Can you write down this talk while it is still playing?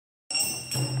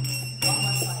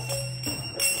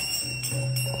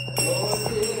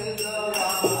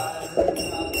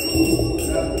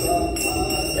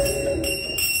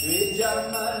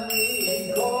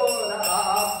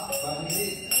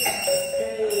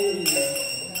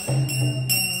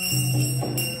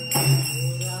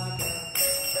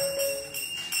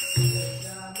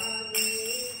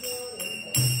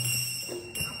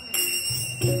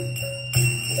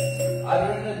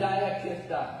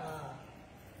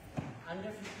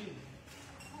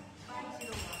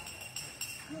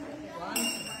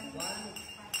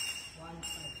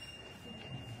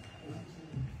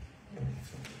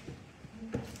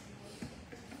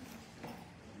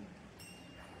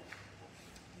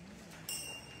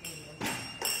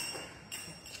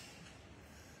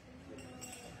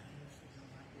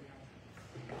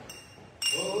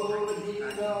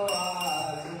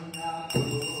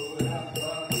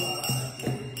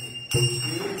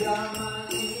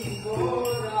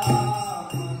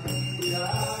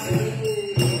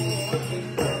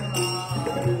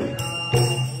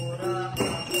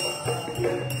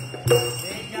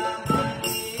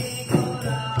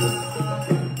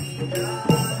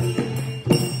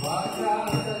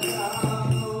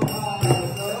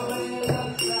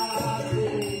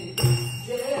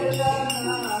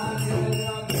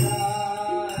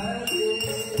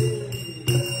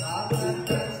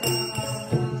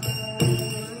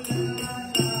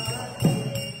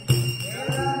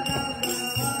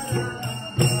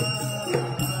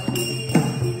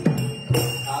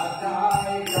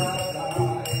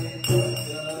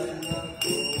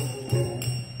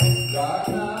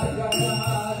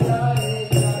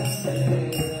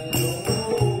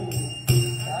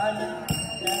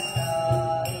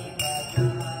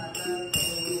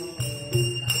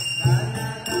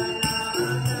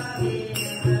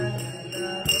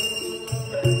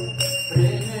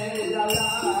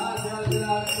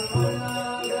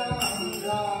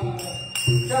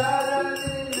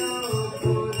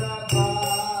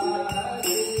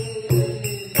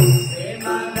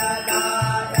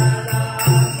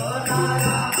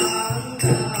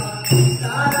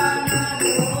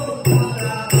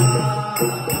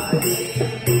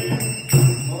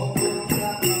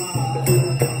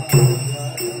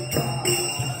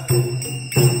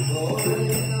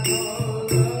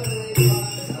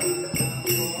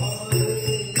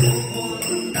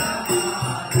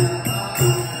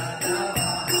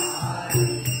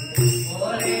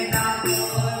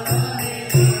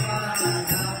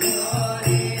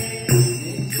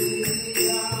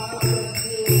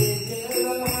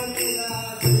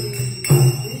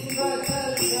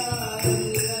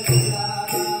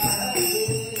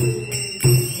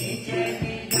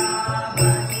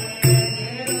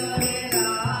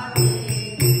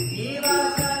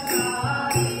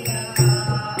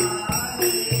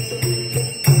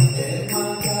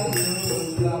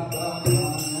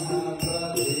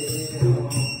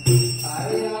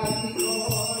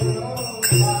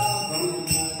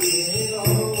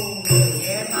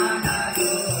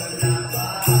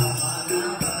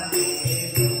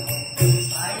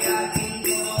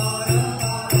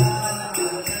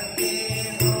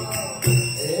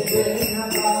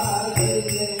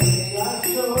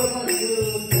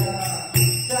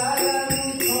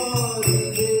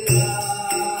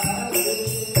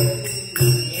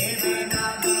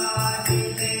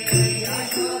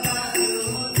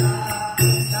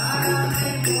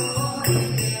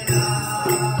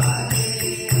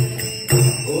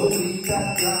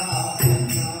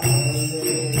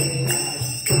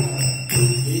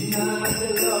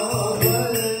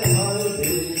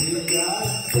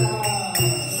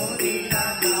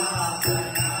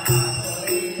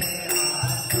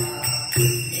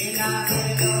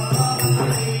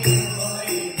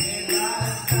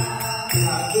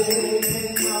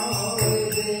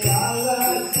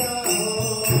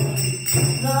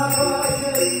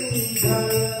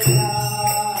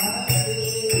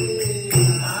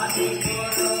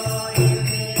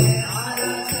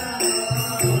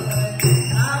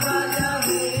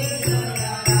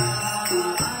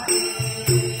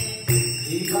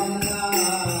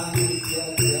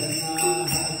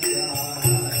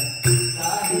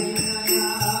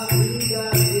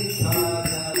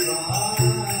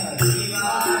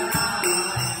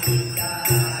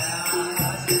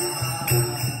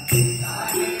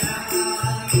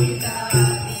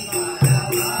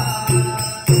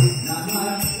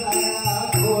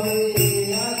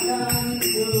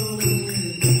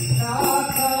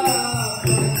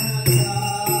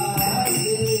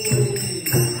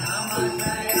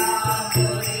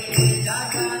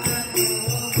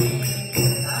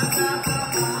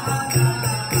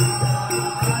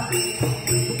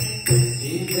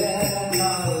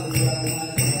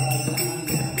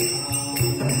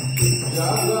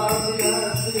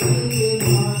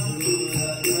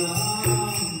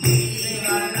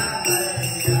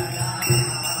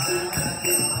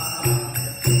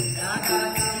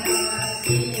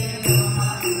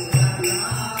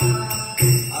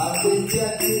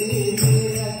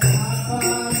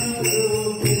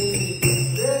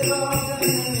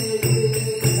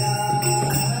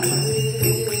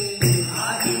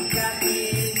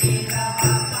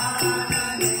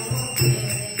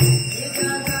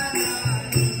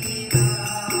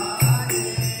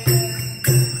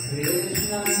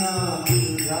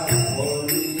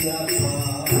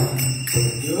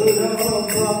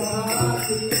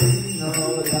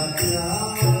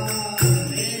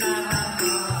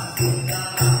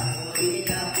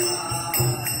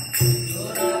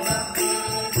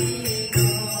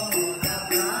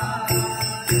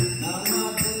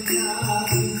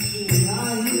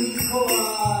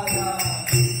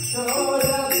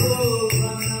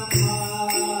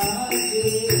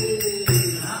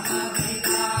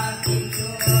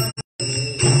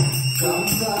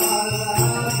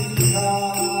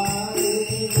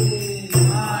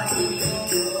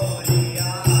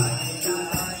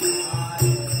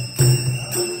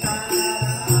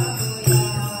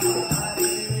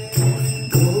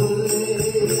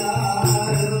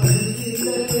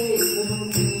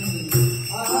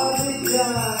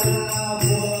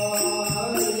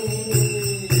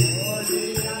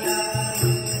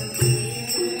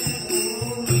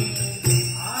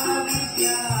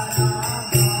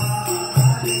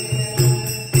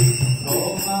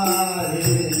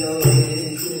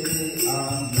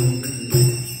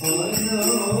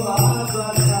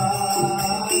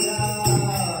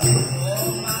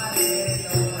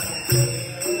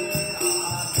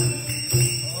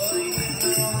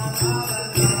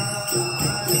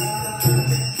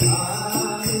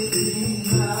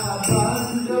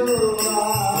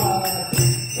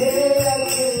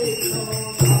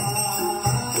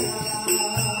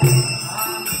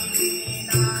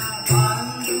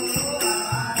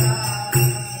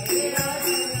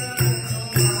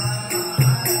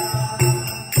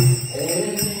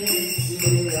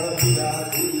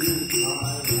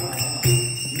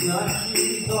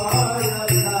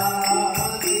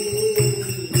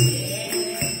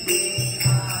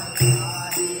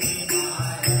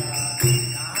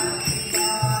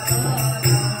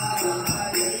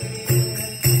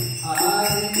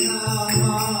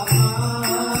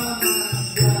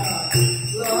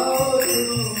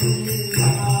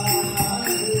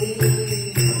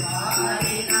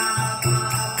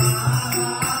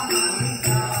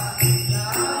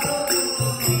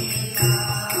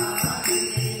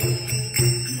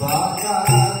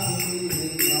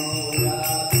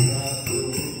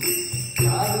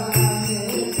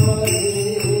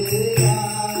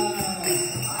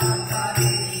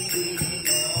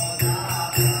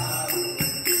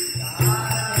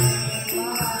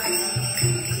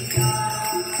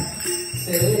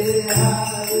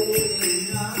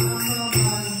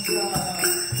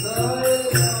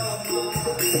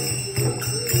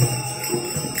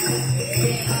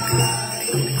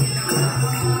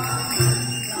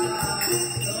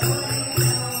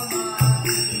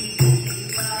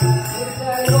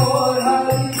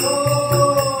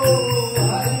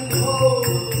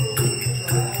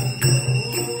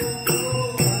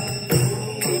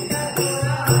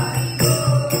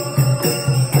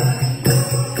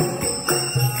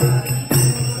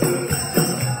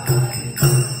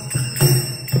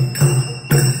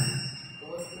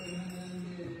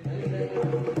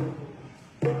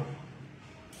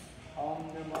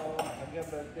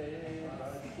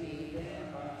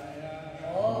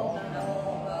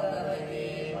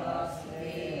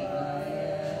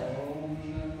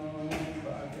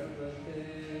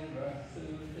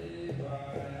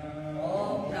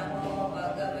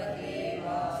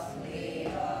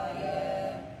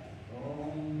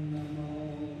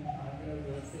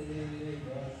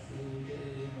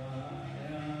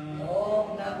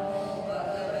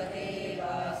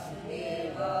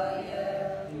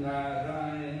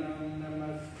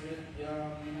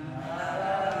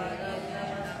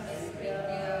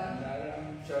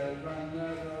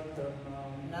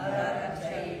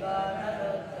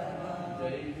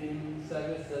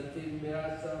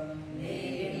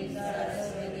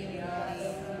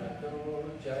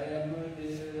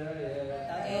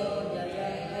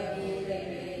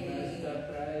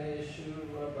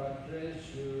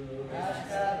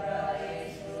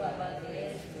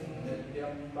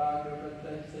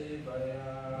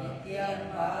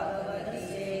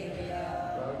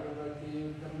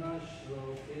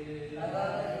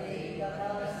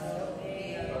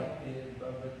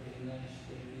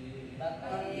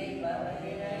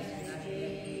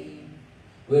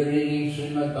We're reading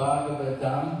Srimad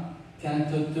Bhagavatam,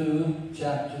 Canto 2,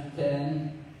 Chapter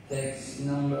 10, text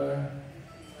number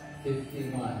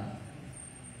 51.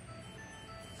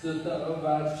 Sutta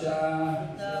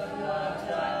Uvacha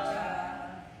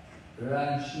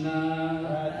Rajna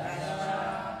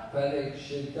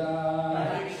Parikshita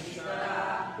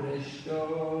Prishto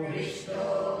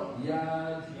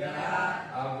Yad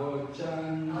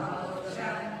Avochan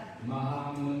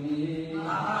Mahamuni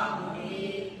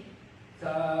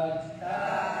Tad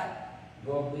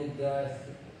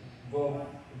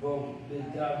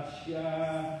Vobidasya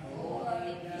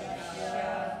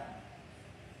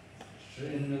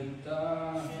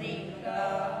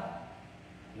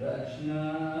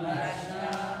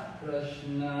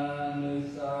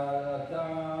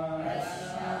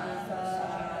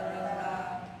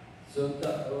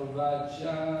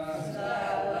Vacha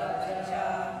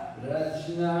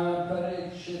Rajna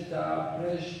Parikshita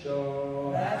Prishto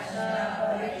Rajna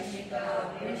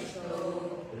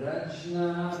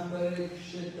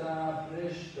Parikshita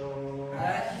Prishto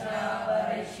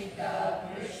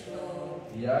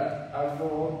Yad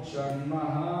Avochan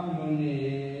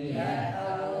Mahamuni Yad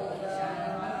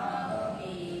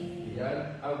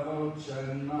Avochan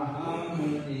Mahamuni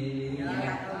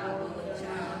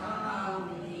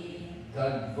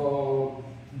Tadvo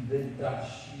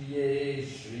Vidashye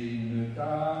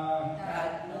Srinuta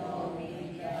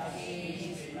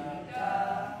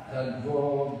Tadvo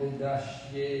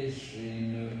Vidashye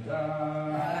Srinuta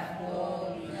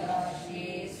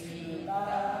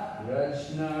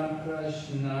Rajna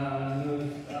Prashna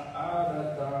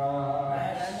Nusarata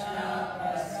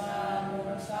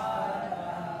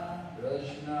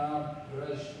Rajna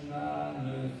Prashna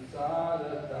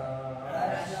Nusarata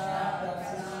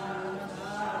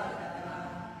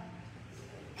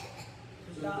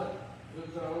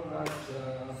Sutavacha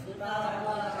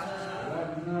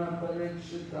Rajna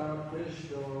Parikshita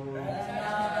Prishto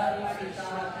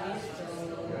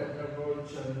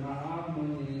Yadavochan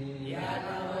Mahamuni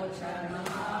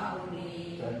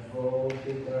Tadvo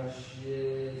Vidashye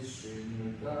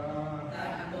Srinuta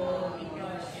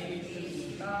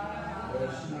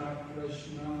Rajna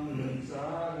Prashna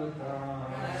Nusarata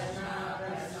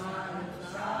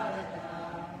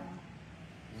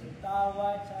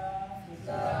Sutavacha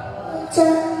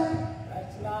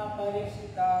Rajna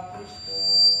Parikshita Prishto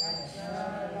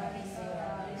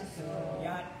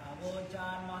Yad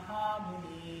Avochan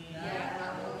Mahamuni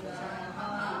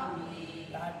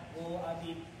Tadvo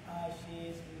Abhidhashe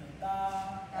Srinuta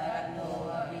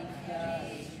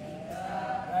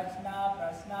Rajna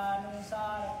Prasna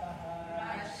Nusarataha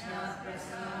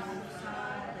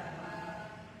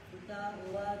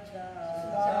Sutavacha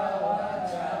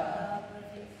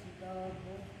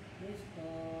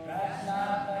Rajna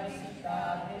Parikshita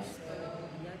Prishto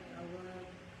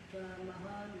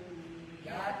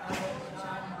Yad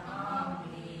Avochan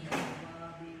Mahamuni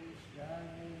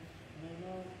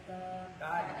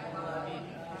Tadvo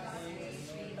Abhidhashe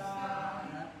Srinuta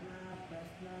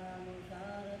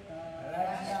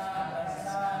Rajna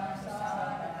Prasna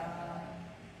Nusarataha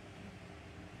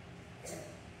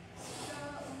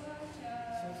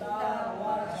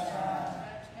Sutavacha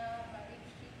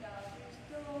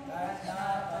Rajna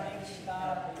Parikshita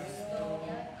Prishto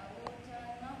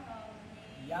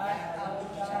Yad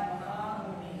Avochan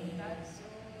Mahamuni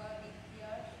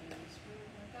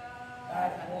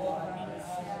Tadvo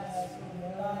Abhidhashe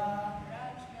Srinuta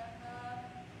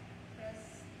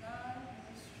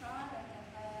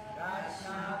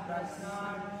Rajna Prasna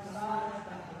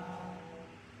Nusarataha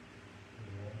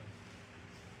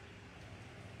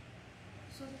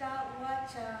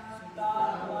Sutavacha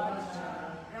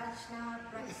Rajna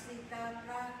Parikshita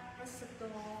Prishto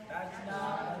Rajna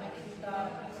Parikshita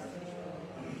Prishto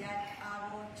Yad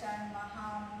Avochan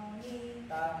Mahamuni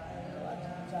Tadvo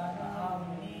Abhidhashe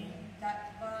Mahamuni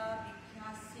Tadva Vighna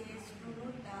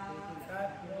Srunuta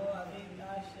Tadvo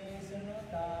Abhidhashe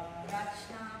Srinuta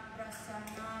Rajna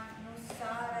Prasana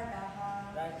Nusaradaha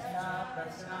Rajna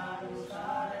Prasna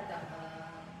Nusarataha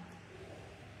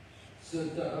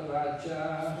Sutavacha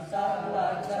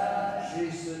Sri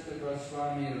Sutta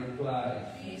Goswami replied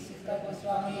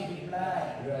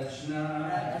Rajna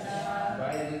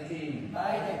by the king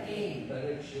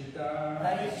Parikshita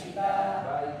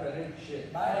by Parikshit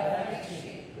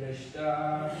Prishta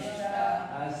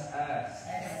as asked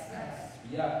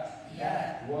Yat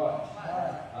what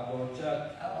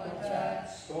Avochat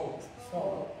spoke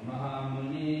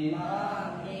Mahamuni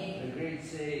the great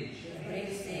sage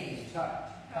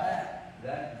Tat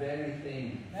that very thing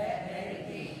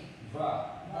Va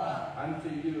unto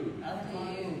you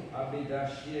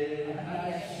Abhidashye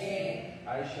I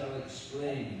shall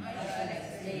explain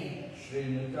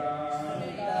Srinuta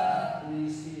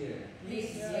please hear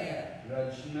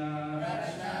Rajna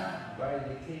by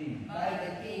the king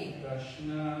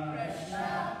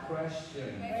Prashna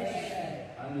question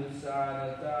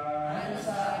Anusarata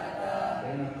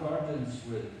in accordance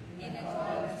with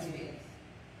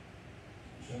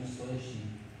Translation.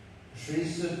 Sri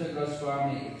Sutta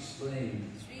Goswami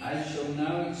explained, I shall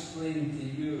now explain to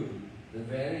you the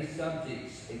very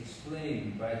subjects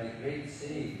explained by the great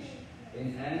sage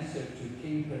in answer to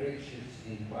King Parikshit's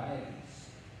inquiries.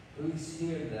 Please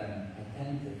hear them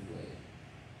attentively.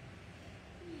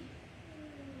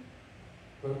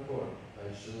 Purport by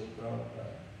Srila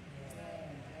Prabhupada.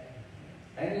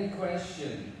 Any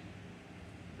question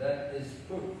that is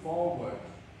put forward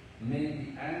may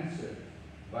be answered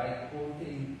by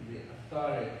quoting the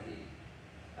authority,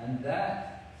 and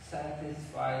that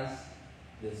satisfies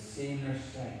the saner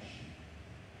section.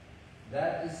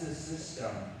 That is the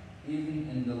system even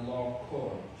in the law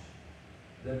court.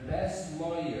 The best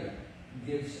lawyer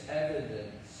gives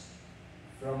evidence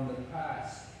from the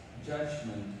past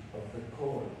judgment of the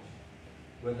court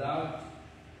without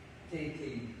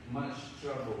taking much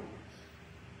trouble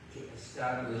to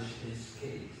establish his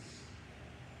case.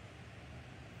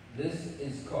 This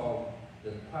is called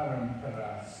the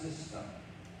parampara system,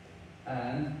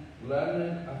 and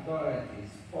learned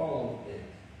authorities follow it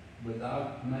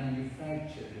without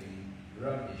manufacturing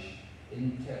rubbish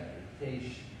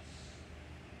interpretations.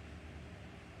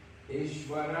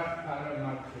 Ishvara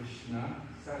Paramakrishna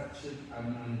Satchit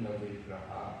Ananda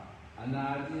Vigraha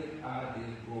Anadir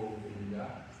Adir Govinda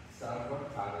Sarva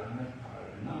Karana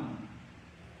Karanam.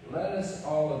 Let us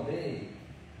all obey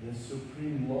the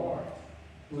Supreme Lord,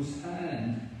 whose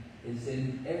hand is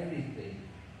in everything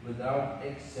without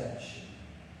exception.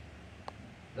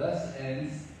 Thus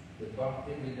ends the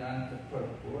Bhakti Vedanta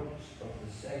purports of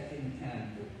the second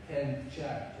canto, 10th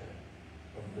chapter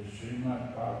of the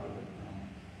Srimad Bhagavatam,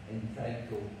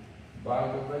 entitled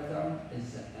Bhagavatam is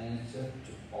the answer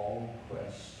to all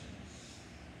questions.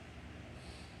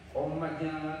 Om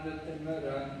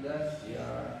Jnanadatimmarandasya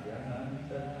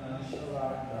Jnanantana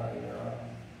Shalakaya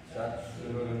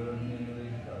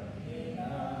Chaksurunilitam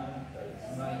Yena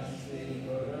Tasmai Shri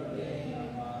Gurave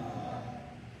Namaha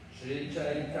Shri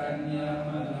Chaitanya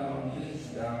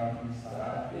Manojishtam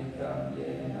Sthapitam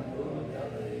Yena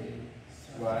Bhutale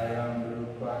Swayam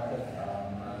Rupa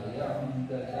Kathamayam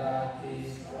Dadati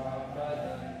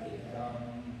Swapadantikam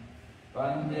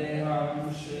Vandeham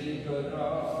Shri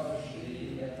Guru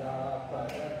Shri Yata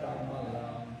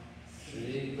Parakamalam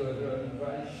Shri Guru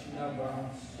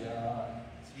Vaishnavansya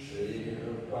Shri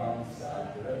Rupam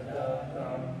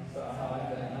Sagradatam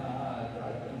Sahagana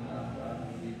Raghunatam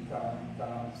Vitam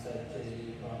Tam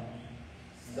Sachevam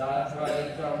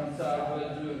Satvaitam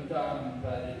Savadutam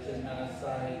Parijana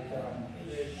Sahitam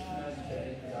Krishna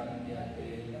Chaitanya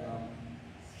Devam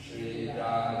Shri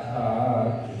Radha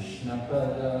Krishna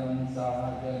Padam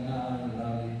Sahagana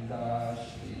Lalita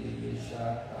Shri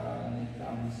Vishakha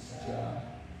Nitamscha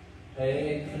Hey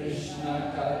Krishna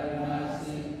Karuna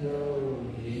Sindhu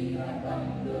Dina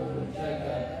Bandhu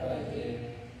Jagatpate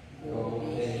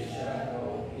Gopesha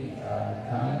Gopika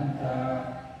Kanta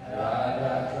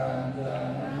Radha Kanta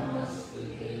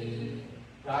Namastute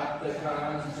Tapta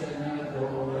Kanchana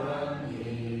Gaurani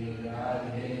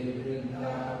Radhe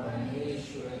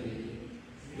Vrindavaneshwari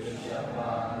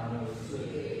Vrishabhanu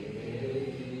Sudhe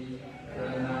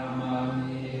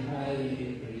Pranamami Hari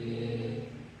Priye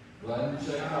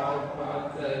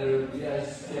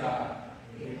Vanchakalpatarubhyasya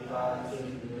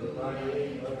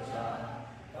Kripasinduvarevacha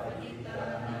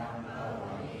Patitanam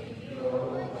Pavanebhyo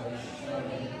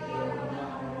Vaishnavibhyo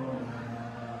Namo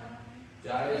Namah.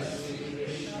 Jai Shri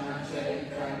Krishna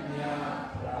Chaitanya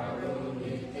Prabhu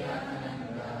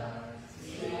Nityananda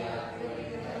Shri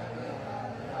Advaita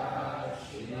Gadadhara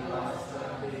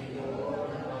Srivasadi Gaur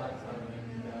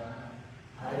Bhaktavinda.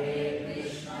 Hare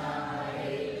Krishna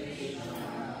Hare Krishna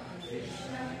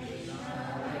Krishna Krishna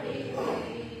Hare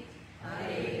Hare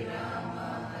Hare Rama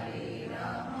Hare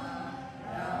Rama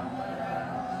Rama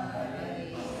Rama Hare Hare.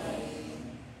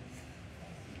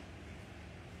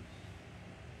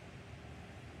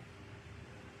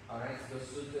 Alright, so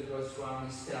Sutta Goswami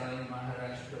is telling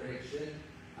Maharaj Parikshit,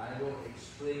 I will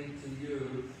explain to you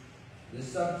the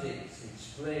subjects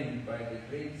explained by the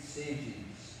great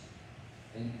sages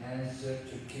in answer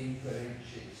to King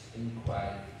Parikshit's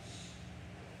inquiries.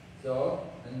 So,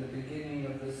 in the beginning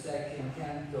of the second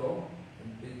canto,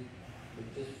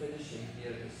 we're just finishing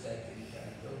here the second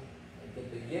canto, at the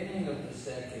beginning of the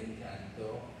second canto,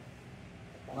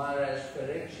 Maharaj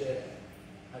Parikshit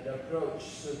had approached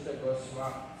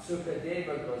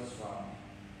Sukadeva Goswami,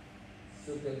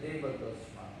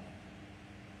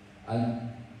 and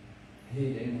he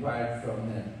inquired from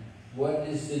him, what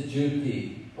is the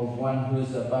duty of one who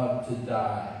is about to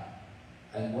die?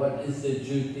 And what is the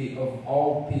duty of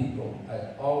all people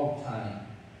at all time?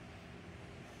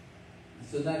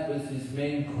 So that was his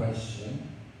main question.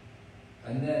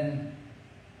 And then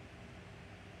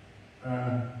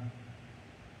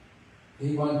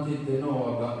he wanted to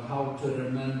know about how to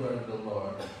remember the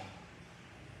Lord.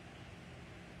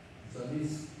 So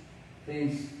these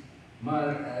things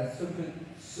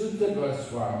Sutta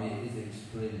Goswami is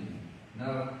explaining.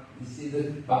 Now, you see, the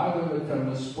Bhagavatam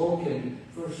was spoken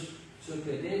first.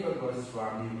 Sukadeva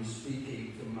Goswami was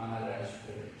speaking to Maharaj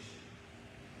Parikshit.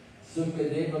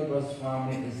 Sukadeva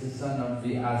Goswami is the son of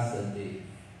Vyasadeva,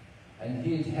 and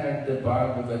he had heard the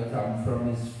Bhagavatam from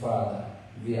his father,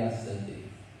 Vyasadeva.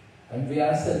 And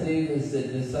Vyasadeva is the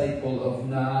disciple of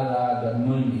Narada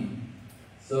Muni.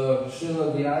 So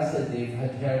Srila Vyasadeva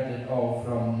had heard it all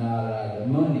from Narada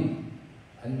Muni.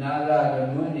 And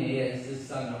Narada Muni is the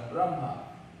son of Brahma.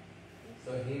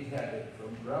 So he heard it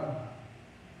from Brahma.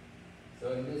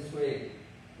 So in this way,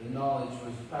 the knowledge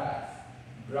was passed.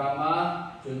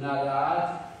 Brahma to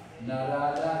Narada,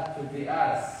 Narada to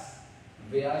Vyas,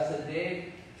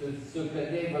 Vyasadeva to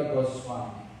Sukadeva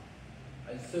Goswami.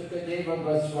 And Sukadeva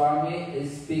Goswami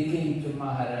is speaking to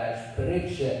Maharaj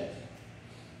Parikshit.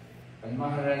 And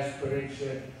Maharaj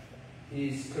Parikshit,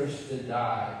 he's cursed to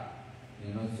die.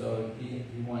 You know, so he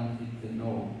wanted to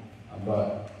know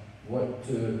about what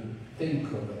to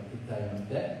think of at the time of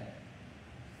death,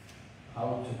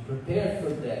 how to prepare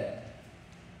for death.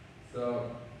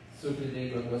 So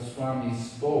Sukadeva Goswami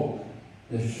spoke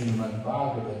the Srimad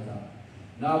Bhagavatam.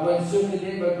 Now when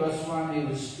Sukadeva Goswami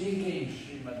was speaking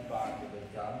Srimad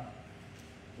Bhagavatam,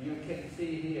 you can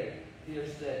see here,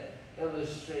 here's the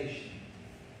illustration.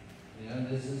 You know,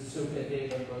 this is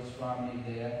Sukadeva Goswami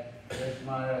there, there's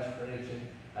Maharaj Parikshit,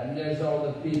 and there's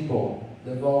all the people.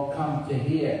 They've all come to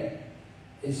hear.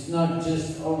 It's not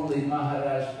just only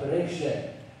Maharaj Parikshit,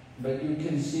 but you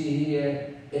can see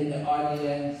here in the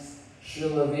audience,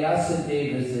 Srila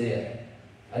Vyasadeva is there,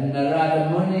 and Narada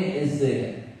Muni is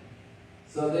there.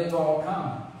 So they've all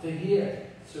come to hear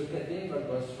Sukadeva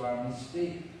Goswami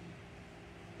speak.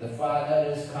 The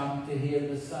father has come to hear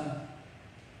the son.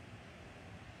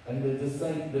 And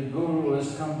the guru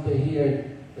has come to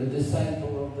hear the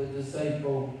disciple of the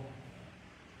disciple.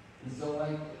 And so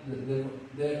like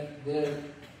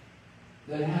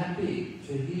they're happy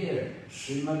to hear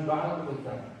Srimad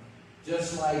Bhagavatam.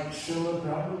 Just like Srila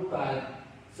Prabhupada,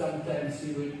 sometimes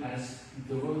he would ask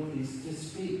devotees to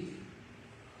speak.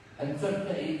 And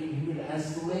sometimes even he would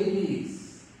ask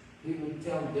ladies. He would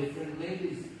tell different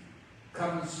ladies,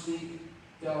 come and speak,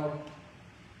 tell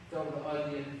the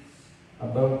audience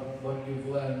about what you've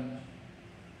learned.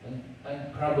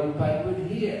 And Prabhupada would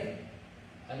hear.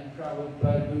 And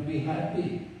Prabhupada would be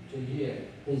happy to hear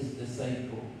his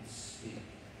disciples speak.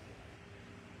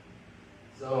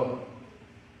 So,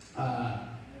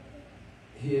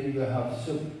 here you have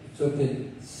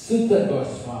Sutta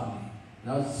Goswami.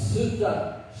 Now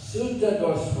Sutta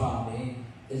Goswami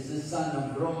is the son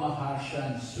of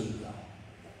Ramaharshan Sutta.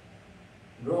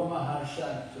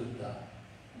 Ramaharshan Sutta.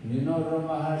 You know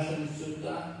Ramaharshan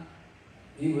Sutta?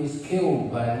 He was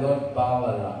killed by Lord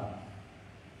Balaram.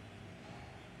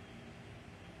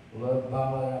 Lord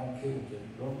Balaram killed him.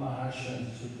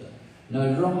 Ramaharshan Sutta. Now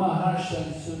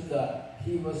Ramaharshan Sutta,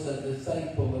 he was a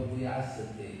disciple of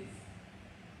Vyasadeva.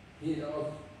 He'd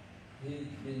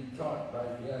been taught by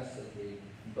Vyasadeva,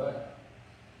 but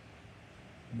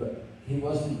he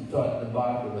wasn't taught the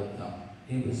Bhagavatam.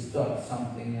 He was taught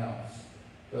something else.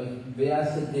 Because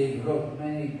Vyasadeva wrote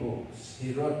many books.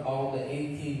 He wrote all the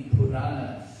 18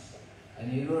 Puranas,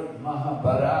 and he wrote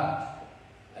Mahabharata,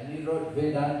 and he wrote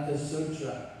Vedanta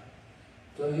Sutra.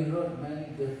 So he wrote many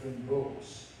different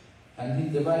books. And he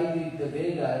divided the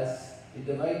Vedas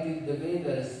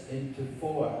into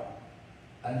 4.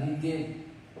 And he gave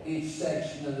each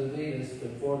section of the Vedas to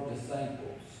 4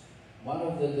 disciples. One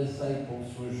of the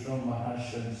disciples was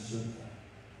Ramaharshan Sutta.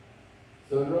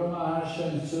 So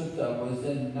Ramaharshan Sutta was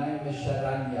in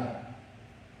Naimisharanya.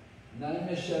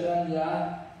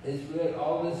 Naimisharanya is where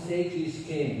all the sages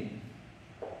came.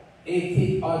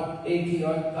 80-odd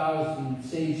thousand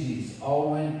sages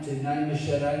all went to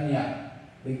Naimisharanya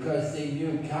because they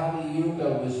knew Kali Yuga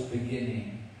was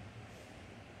beginning.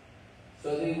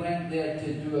 So they went there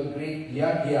to do a great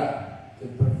yajna, to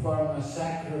perform a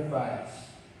sacrifice,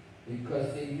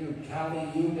 because they knew Kali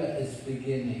Yuga is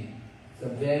beginning. It's a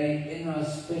very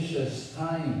inauspicious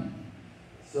time.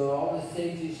 So all the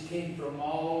sages came from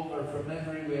all over, from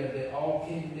everywhere. They all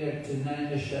came there to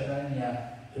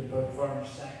Naimisharanya to perform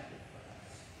sacrifice.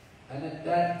 And at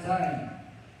that time,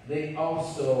 they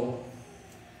also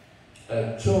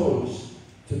chose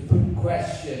to put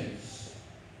questions.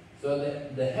 So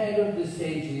the head of the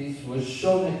sages was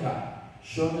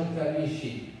Shonaka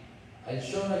Rishi. And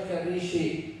Shonaka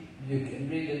Rishi, you can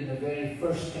read in the very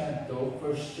first canto,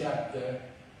 first chapter,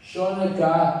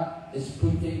 Shonaka is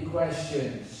putting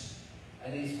questions.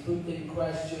 And he's putting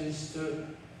questions to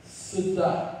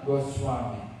Sutta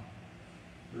Goswami.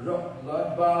 Lord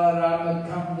Balaram had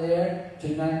come there to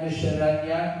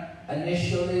Naimisharanya.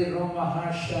 Initially,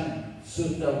 Ramaharshan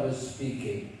Sutta was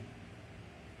speaking.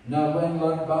 Now, when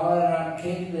Lord Balaram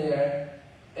came there,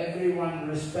 everyone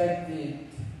respected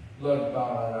Lord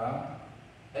Balaram.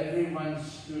 Everyone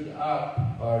stood up,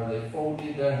 or they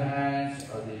folded their hands,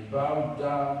 or they bowed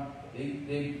down. They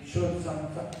they showed some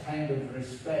kind of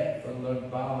respect for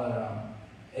Lord Balaram,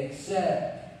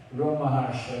 except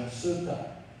Romaharsha and Sutta.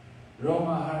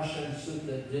 Romaharsha and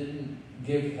Sutta didn't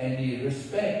give any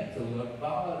respect to Lord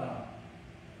Balaram.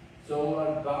 So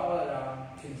Lord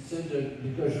Balaram considered,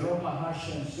 because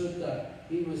Romaharsha and Sutta,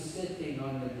 he was sitting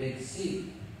on the big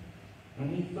seat.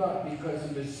 And he thought because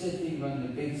he was sitting on the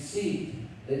big seat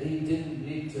that he didn't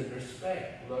need to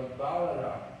respect Lord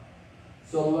Balaram.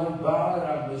 So Lord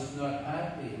Balaram was not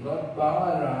happy. Lord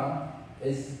Balaram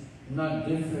is not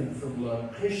different from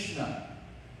Lord Krishna.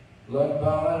 Lord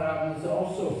Balaram is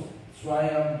also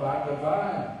Swayam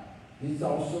Bhagavan. He's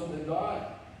also the God,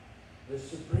 the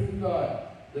Supreme God,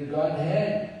 the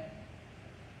Godhead.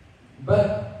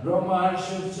 But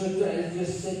Romaharsha Sutta is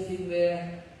just sitting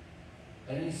there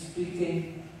and he's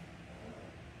speaking.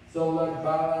 So Lord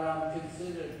Balaram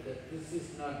considered that this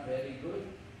is not very good.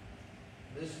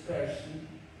 This person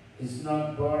is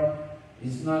not born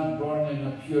in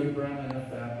a pure Brahmana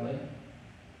family,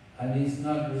 and he's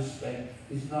not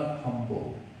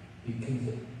humble.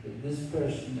 Because this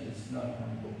person is not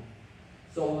humble.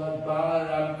 So Lord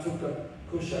Balaram took a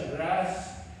kusha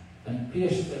grass and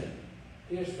pierced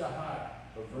the heart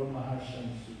of Romaharsha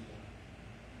Sutta.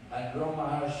 And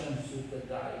Romaharsha Sutta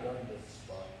died on the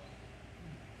spot.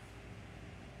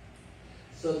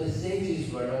 So the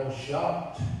sages were all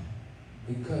shocked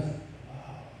because,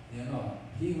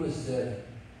 he was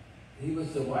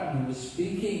the one who was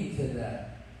speaking to them.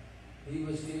 He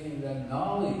was giving them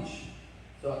knowledge.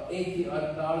 So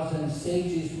 80,000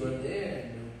 sages were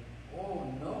there. And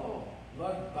oh no,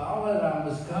 Lord Balaram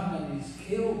has come and he's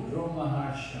killed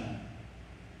Romaharsha.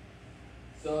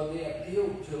 So they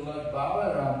appealed to Lord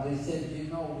Balaram. They said,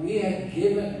 we had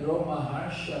given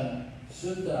Romaharsha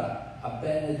Sutta a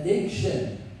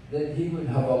benediction that he would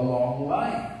have a long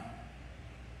life.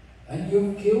 And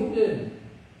you've killed him.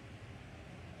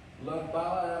 Lord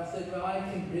Balaram said, well, I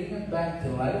can bring him back to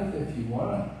life if you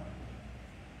want.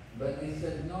 But he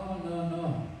said,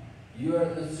 no. You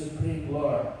are the Supreme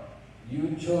Lord.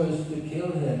 You chose to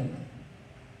kill him.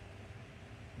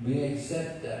 We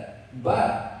accept that.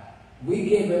 But we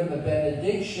gave him the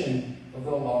benediction of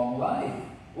a long life.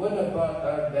 What about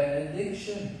our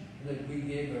benediction that we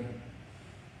gave him?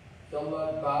 So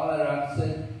Lord Balaram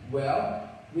said, well,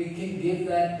 we can give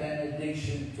that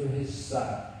benediction to his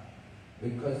son,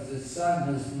 because the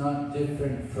son is not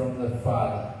different from the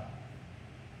father.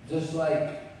 Just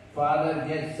like father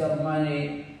gets some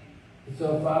money,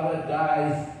 so if father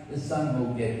dies, the son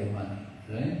will get the money,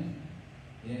 right?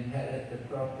 You inherit the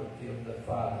property of the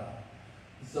father.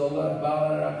 So Lord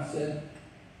Balaram said,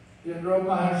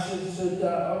 Romaharsha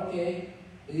Sutta, okay,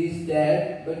 he's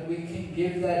dead, but we can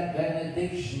give that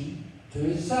benediction to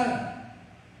his son.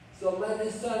 So let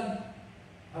his son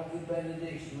have the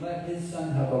benediction. Let his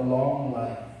son have a long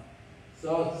life.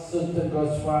 So Sutta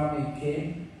Goswami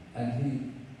came and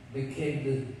he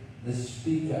became the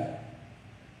speaker.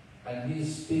 And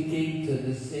he's speaking to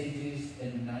the sages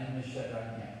in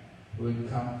Naimisharanya who had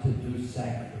come to do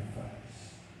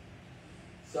sacrifice.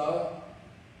 So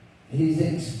he's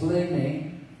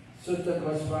explaining, Sutta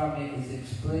Goswami is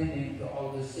explaining to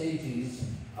all the sages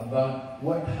about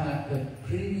what happened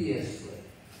previously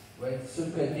when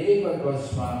Sukadeva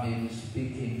Goswami was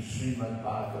speaking Srimad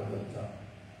Bhagavatam.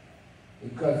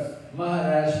 Because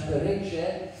Maharaj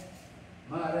Parikshit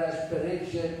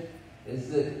is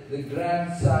the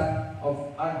grandson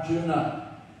of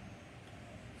Arjuna.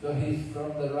 So he's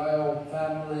from the royal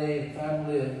family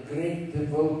of great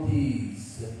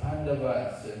devotees. The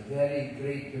Pandavas are very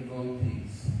great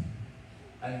devotees.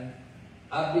 And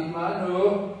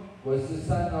Abhimanyu was the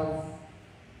son of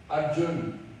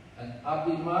Arjuna. And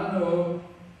Abhimanyu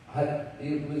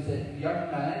he was a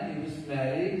young man, he was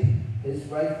married, his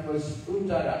wife was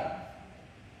Uttara.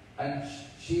 And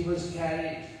she was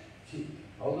carried,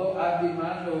 although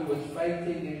Abhimanyu was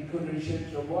fighting in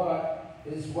Kurukshetra war,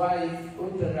 his wife,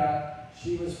 Uttara,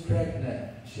 she was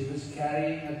pregnant. She was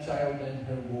carrying a child in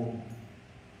her womb.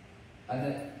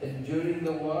 And during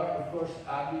the war, of course,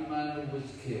 Abhimanyu was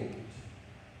killed.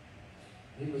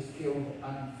 He was killed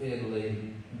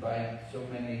unfairly by so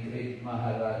many great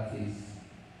Maharatis.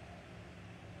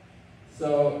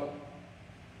 So,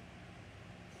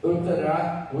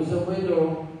 Uttara was a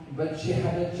widow, but she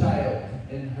had a child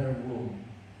in her womb.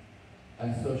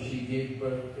 And so she gave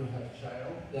birth to her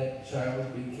child. That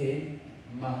child became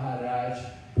Maharaj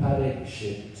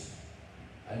Parikshit.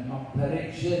 And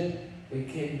Parikshit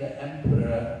became the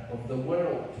emperor of the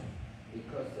world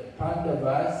because the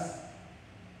Pandavas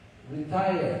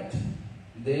retired.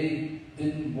 They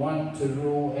didn't want to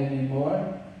rule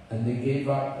anymore and they gave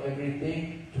up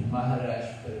everything to Maharaj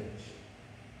Parikshit.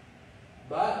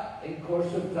 But in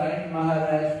course of time,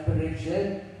 Maharaj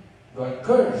Parikshit got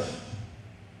cursed.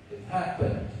 It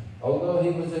happened. Although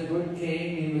he was a good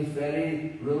king, he was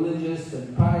very religious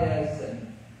and pious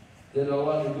and did a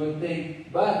lot of good things,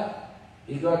 but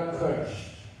he got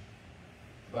cursed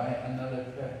by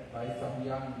some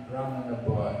young Brahmana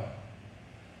boy.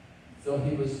 So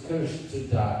he was cursed to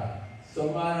die.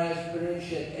 So Maharaj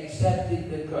Parikshit accepted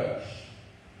the curse.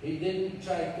 He didn't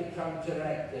try to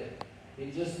counteract it.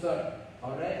 He just thought,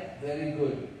 all right, very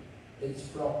good. It's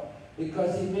proper.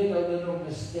 Because he made a little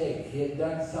mistake. He had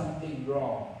done something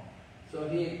wrong. So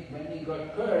when he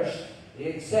got cursed, he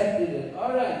accepted it.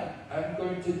 All right, I'm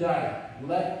going to die.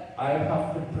 I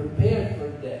have to prepare for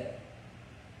death.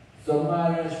 So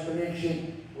Maharaj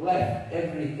Parikshit left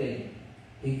everything.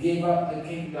 He gave up the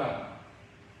kingdom.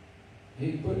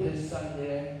 He put his son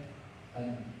there,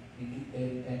 and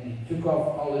he took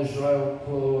off all his royal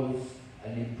clothes,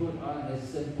 and he put on a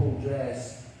simple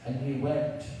dress, and he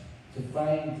went to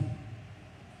find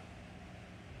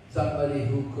somebody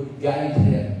who could guide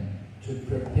him to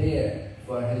prepare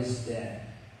for his death.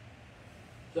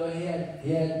 So he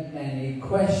had many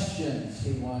questions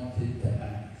he wanted to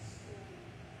ask.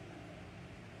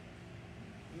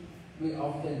 We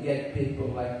often get people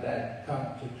like that come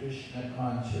to Krishna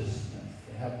consciousness.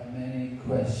 They have many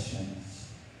questions.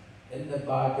 In the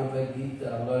Bhagavad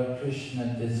Gita, Lord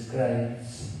Krishna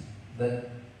describes that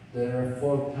there are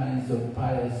 4 kinds of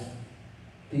pious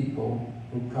people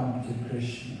who come to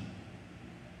Krishna.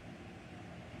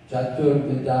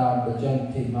 Chaturvida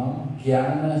bhajanti mam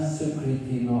jnana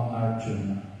sukritino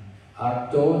arjuna.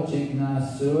 Arto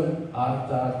jignasur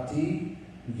artati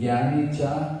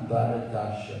jnanicha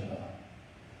bharadashava.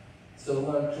 So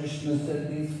Lord Krishna said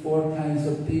these 4 kinds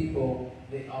of people,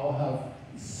 they all have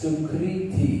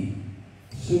sukriti.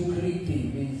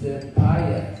 Sukriti means they're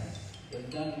pious. They've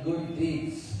done good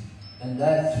deeds. And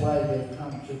that's why they've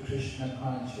come to Krishna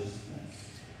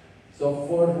consciousness. So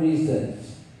 4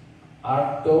 reasons.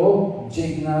 Arto,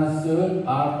 Jignasur,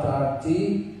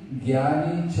 Artati,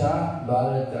 Jnani Cha,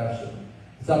 Bharadasha.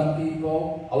 Some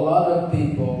people, a lot of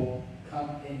people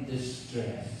come in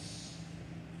distress.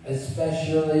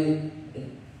 Especially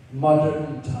in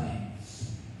modern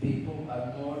times. People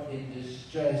are more in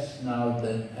distress now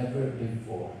than ever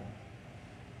before.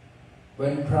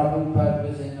 When Prabhupada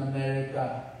was in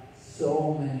America,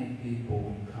 so many people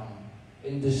would come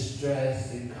in distress.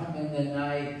 They'd come in the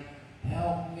night,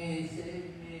 help me,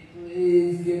 save me,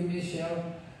 please, give me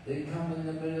shelter. They'd come in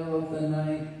the middle of the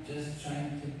night just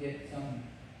trying to get some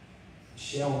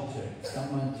shelter,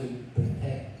 someone to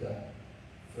protect them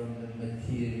from the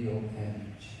material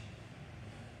energy.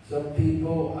 So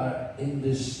people are in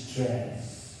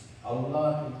distress, a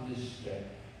lot of distress.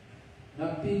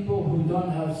 Now people who don't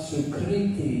have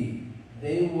sukriti,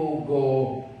 they'll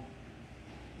go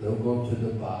to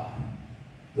the bar,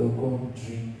 they'll go and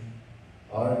drink,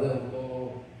 or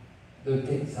they'll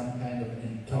take some kind of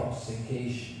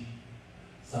intoxication.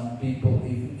 Some people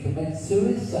even commit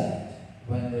suicide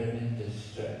when they're in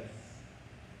distress.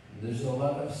 There's a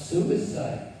lot of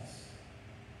suicides,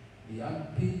 young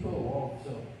people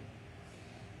also.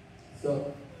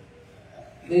 So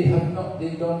they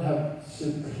don't have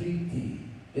sukriti,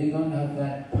 they don't have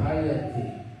that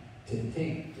piety to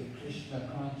take to Krishna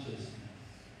consciousness.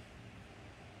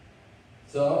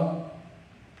 So,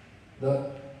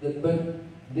 but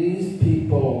these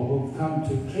people who come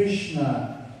to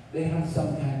Krishna, they have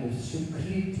some kind of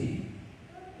sukriti,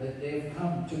 that they've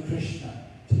come to Krishna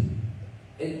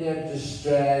in their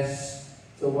distress.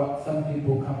 So what? Some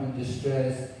people come in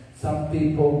distress, some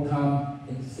people come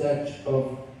in search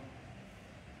of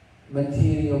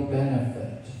material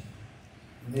benefit.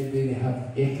 Maybe they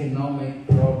have economic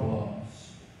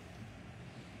problems.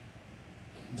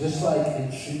 Just like in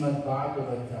Srimad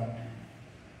Bhagavatam,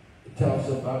 it tells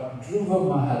about Dhruva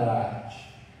Maharaj.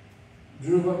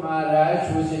 Dhruva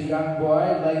Maharaj was a young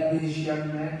boy like these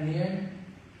young men here,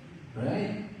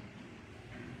 right?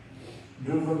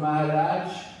 Dhruva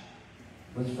Maharaj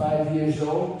was 5 years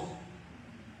old.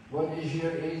 What is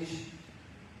your age?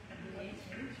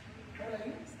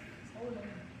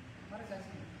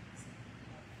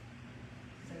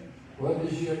 What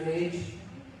is your age?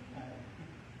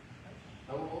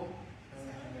 How old?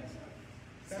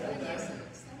 7 years.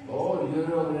 Oh,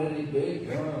 you're already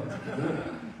big. Oh.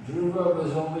 Dhruva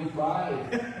was only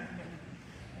 5.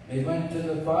 He went to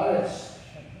the forest.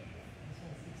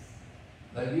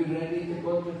 Are you ready to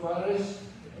go to the forest?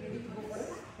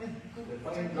 To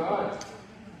find God.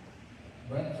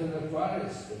 Went to the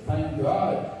forest to find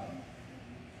God.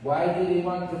 Why did he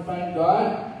want to find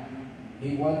God?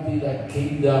 He wanted a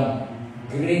kingdom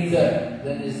greater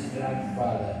than his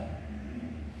grandfather.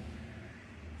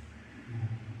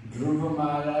 Dhruva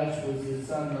Maharaj was the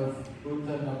son of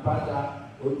Uttanapada.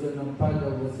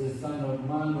 Uttanapada was the son of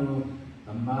Manu,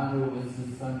 and Manu was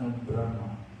the son of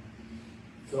Brahma.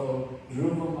 So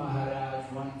Dhruva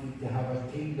Maharaj wanted to have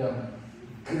a kingdom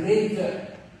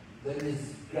greater than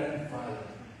his grandfather.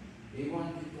 He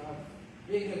wanted to have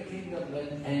a bigger kingdom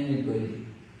than anybody.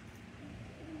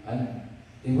 And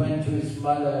he went to his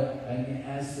mother and he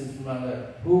asked his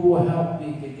mother, who will help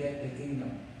me to get the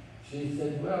kingdom? She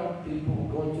said, well, people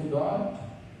go to God,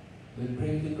 they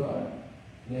pray to God,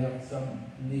 they have some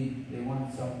need, they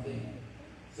want something.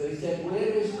 So he said, where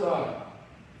is God?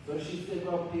 So she said,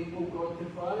 well, people go to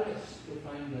forest to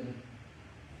find him.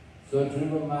 So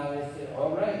Dhruva Maharaj said,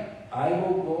 all right, I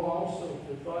will go also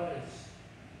to forest.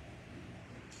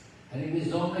 And he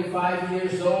was only 5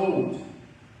 years old.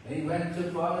 And he went to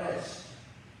forest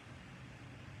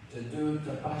to do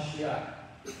tapasya.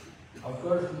 Of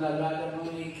course, Narada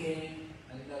Muni came,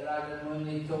 and Narada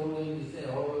Muni told him, he said,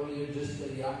 oh, you're just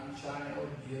a young child,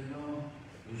 you know,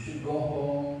 you should go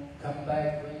home, come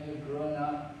back when you're grown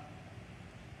up.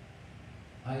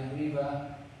 Hi,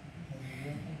 Viva.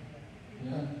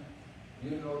 Yeah.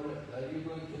 You know, are you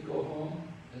going to go home?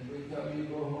 Did we tell you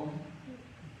go home?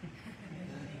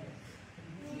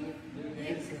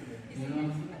 You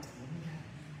know?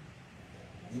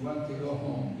 You want to go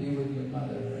home, be with your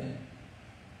mother, right?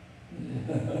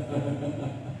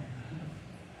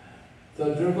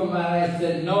 So Dhruva Maharaj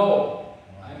said, no,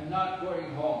 I'm not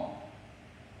going home.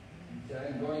 He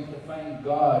said, I'm going to find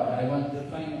God, I want to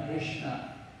find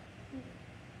Krishna.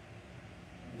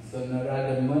 So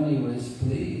Narada Muni was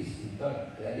pleased. He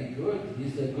thought, very good,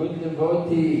 he's a good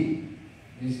devotee.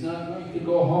 He's not going to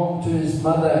go home to his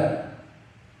mother.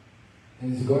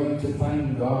 He's going to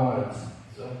find God.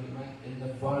 So he went in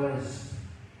the forest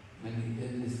and he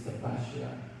did his tapasya.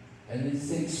 And in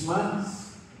 6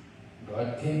 months,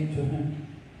 God came to him.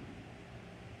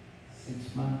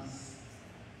 6 months.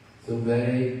 So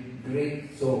very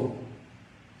great soul.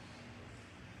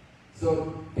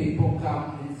 So people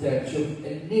come in search of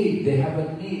a need. They have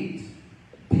a need.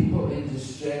 People in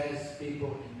distress,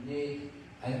 people in need.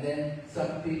 And then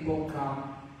some people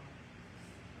come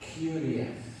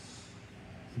curious.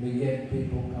 We get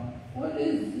people come, what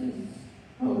is this?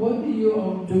 Oh, what are you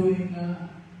all doing now?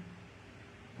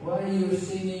 Why are you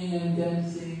singing and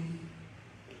dancing?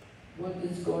 What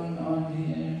is going on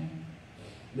here?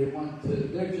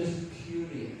 They're just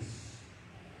curious.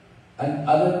 And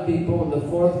other people, the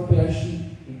fourth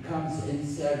person, he comes in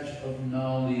search of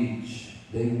knowledge.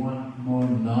 They want more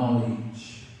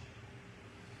knowledge.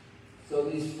 So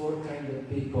these four kind of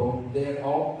people, they're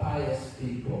all pious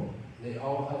people. They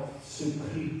all have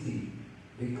sukriti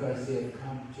because they have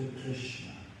come to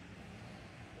Krishna.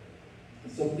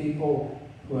 So people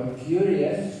who are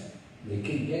curious, they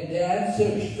can get the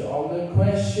answers to all their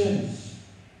questions.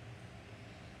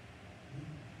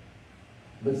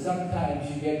 But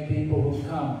sometimes you get people who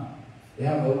come, they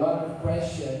have a lot of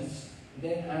questions,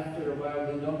 then after a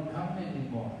while they don't come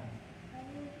anymore.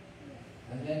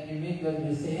 And then you meet them and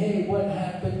you say, hey, what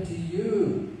happened to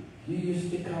you? You used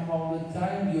to come all the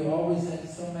time, you always had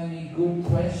so many good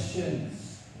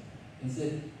questions. He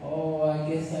said, oh, I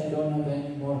guess I don't have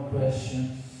any more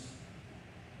questions.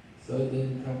 So it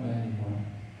didn't come anymore.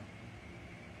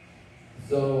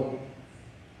 So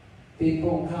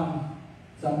people come,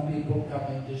 some people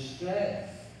come in distress.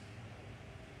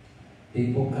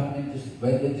 People come in distress.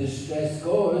 When the distress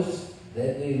goes,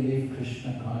 then they leave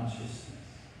Krishna consciousness.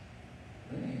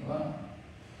 Really? Well,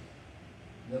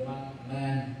 the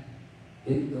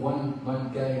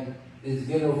one guy, his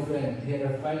girlfriend, he had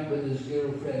a fight with his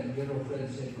girlfriend. Girlfriend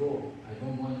said, go, I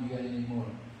don't want you anymore.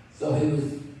 So he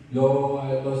was, yo,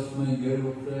 I lost my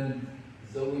girlfriend.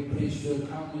 So we preached to him,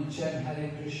 come and chant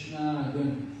Hare Krishna. And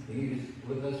then he was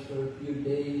with us for a few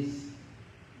days.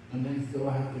 And then he said, oh,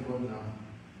 I have to go now.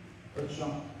 What's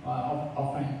wrong? I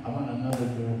want another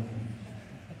girlfriend.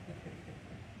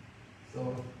 So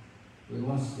we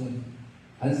lost him.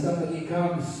 And somebody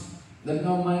comes, there's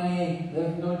no money,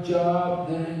 there's no job,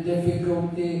 they're in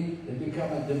difficulty, they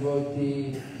become a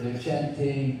devotee, they're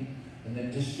chanting, and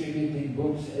they're distributing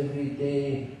books every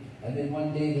day. And then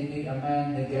one day they meet a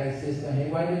man, the guy says, hey,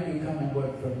 why don't you come and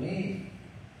work for me?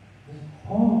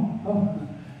 Oh.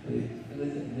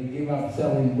 They give up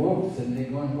selling books and they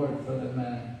go and work for the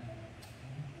man.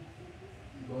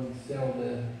 Go and sell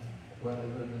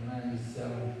whatever the man is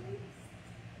selling.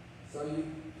 So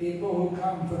people who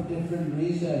come for different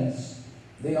reasons,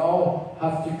 they all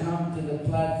have to come to the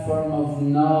platform of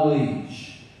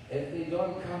knowledge. If they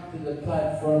don't come to the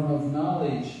platform of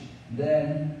knowledge,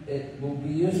 then it will be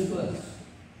useless.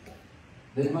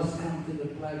 They must come to the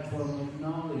platform of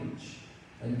knowledge.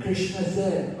 And Krishna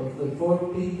said, of the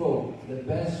 4 people, the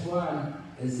best one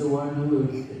is the one who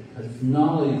has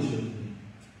knowledge of me.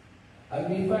 And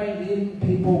we find even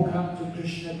people come to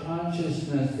Krishna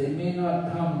consciousness, they may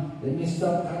not come, they may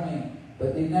stop coming,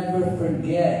 but they never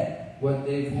forget what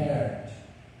they've heard.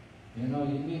 You know,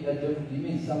 you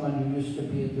meet someone who used to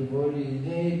be a devotee, and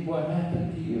hey, what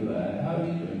happened to you? How are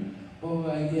you doing? Oh,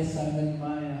 I guess I'm in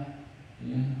Maya.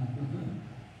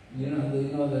 You know, they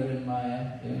know they're in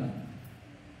Maya, you know.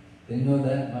 They know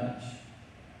that much.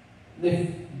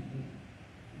 They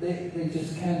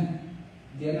just can't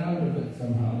get out of it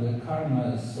somehow. Their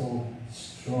karma is so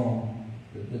strong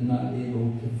that they're not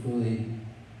able to fully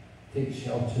take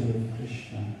shelter of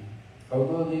Krishna.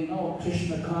 Although they know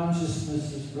Krishna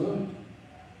consciousness is good.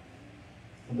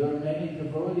 There are many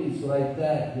devotees like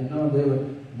that. You know, there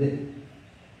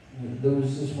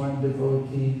was this one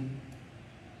devotee,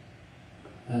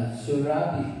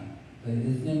 Surabi.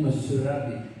 His name was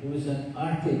Surabi. He was an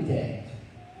architect.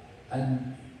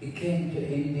 And he came to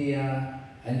India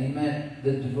and he met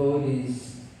the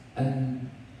devotees, and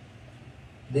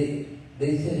they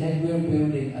said, hey, we're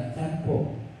building a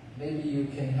temple. Maybe you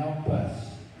can help us.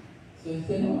 So he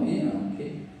said, oh yeah,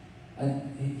 okay.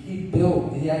 And he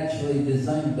actually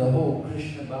designed the whole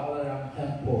Krishna Balaram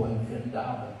temple in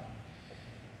Vrindavan.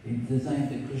 He designed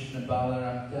the Krishna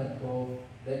Balaram temple,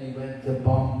 then he went to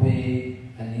Bombay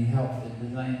and he helped to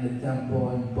design the temple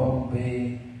in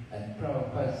Bombay, and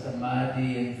Prabhupada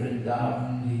Samadhi in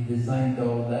Vrindavan, he designed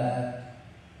all that.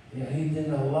 Yeah, he did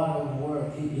a lot of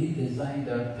work. He designed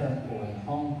our temple in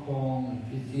Hong Kong.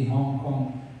 If you see Hong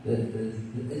Kong,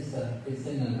 it's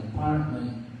in an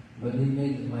apartment, but he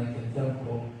made it like a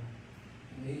temple.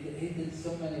 He did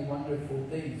so many wonderful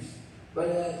things. But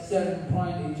at a certain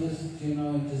point, he just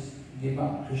gave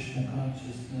up Krishna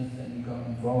consciousness and he got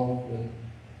involved with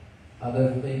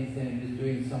other things, and he was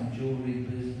doing some jewelry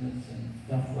business and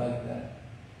stuff like that.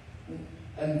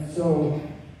 And so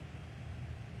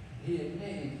he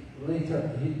admitted later,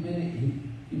 he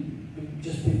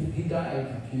died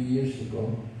a few years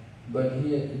ago, but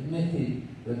he admitted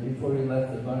that before he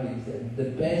left the body, he said, the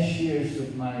best years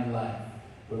of my life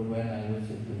were when I was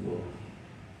a devotee.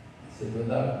 He said,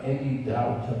 without any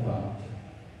doubt about it.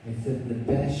 He said, the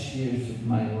best years of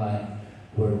my life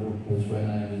was when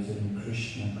I was in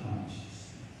Krishna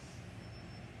consciousness.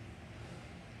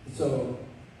 So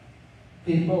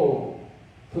people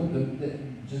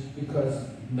just because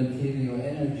material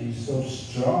energy is so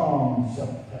strong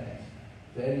sometimes,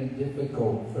 very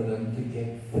difficult for them to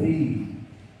get free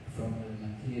from the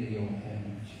material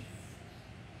energy.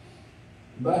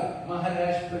 But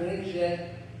Maharaj Pariksit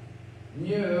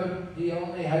knew he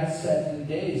only had 7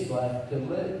 days left to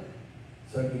live,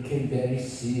 so he became very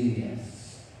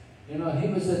serious. You know, he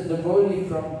was a devotee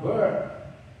from birth.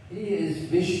 He is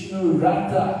Vishnu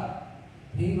Rata.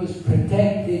 He was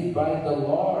protected by the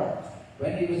Lord.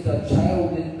 When he was a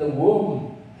child in the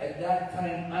womb, at that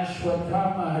time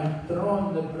Ashwatthama had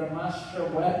thrown the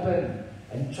Brahmastra weapon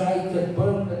and tried to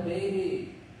burn the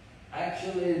baby.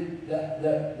 Actually, the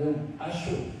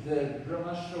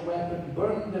Brahmastra weapon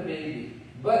burned the baby,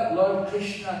 but Lord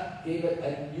Krishna gave it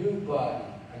a new body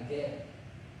again.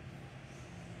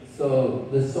 So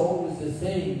the soul was the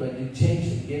same, but he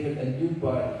changed it, gave it a new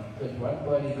body, because one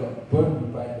body got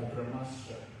burned by the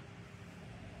Brahmastra.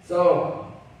 So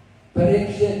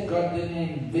Pariksit got the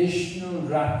name Vishnu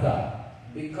Rata,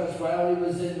 because while he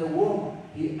was in the womb,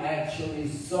 he actually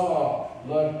saw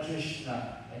Lord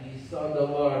Krishna, and he saw the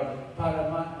Lord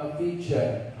Paramatma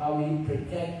feature, how he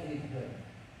protected him.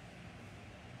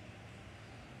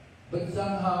 But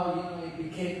somehow, he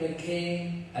became the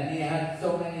king, and he had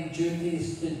so many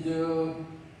duties to do,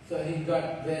 so he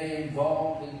got very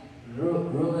involved in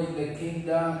ruling the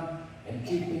kingdom and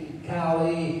keeping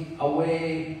Kali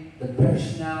away. The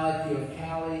personality of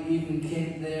Kali even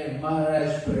came there.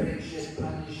 Maharaj Pariksit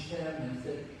punished him and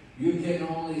said, you can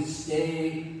only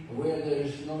stay where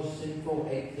there's no sinful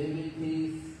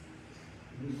activities.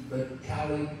 But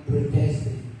Kali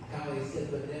protested. Kali said,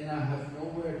 but then I have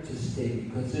nowhere to stay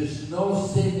because there's no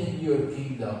sin in your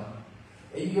kingdom.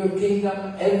 In your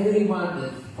kingdom, everyone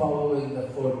is following the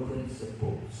 4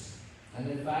 principles. And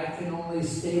if I can only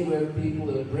stay where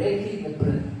people are breaking the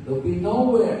principles, there'll be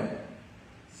nowhere.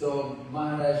 So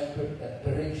Maharaj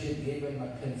Pariksit gave him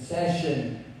a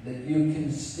concession that you can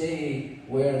stay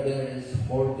where there is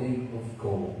hoarding of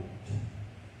gold.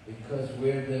 Because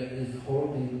where there is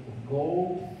hoarding of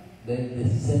gold, then the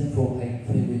sinful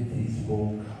activities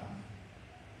will come.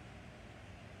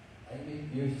 I mean,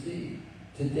 you see,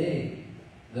 today,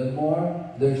 the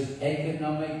more there's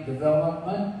economic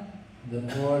development, the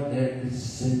more there is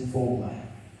sinful life.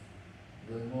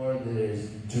 the more there is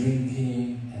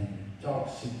drinking and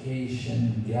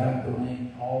intoxication,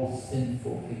 gambling, all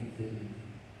sinful activity.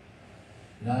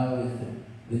 Now with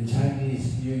the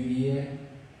Chinese New Year,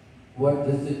 what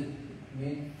does it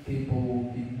mean? People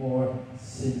will be more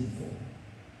sinful,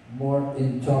 more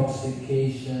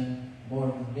intoxication,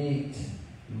 more meat,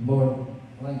 more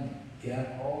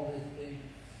all the things,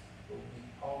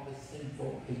 all the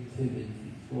sinful activities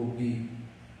will be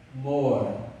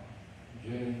more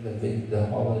during the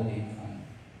holiday time.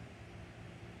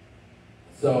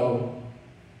 So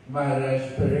Maharaj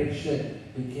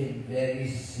Parikshit became very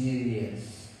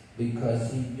serious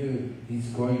because he knew he's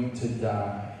going to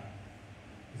die.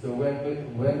 So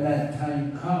when that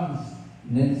time comes,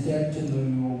 then certainly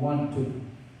we will want to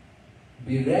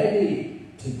be ready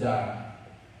to die.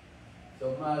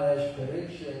 So Maharaj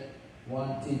Parikshit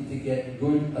wanted to get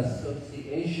good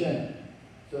association.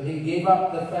 So he gave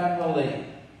up the family.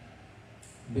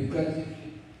 Because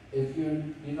if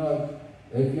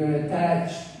you're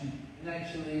attached,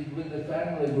 naturally with the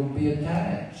family will be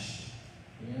attached,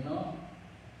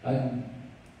 and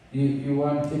you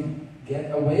want to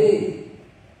get away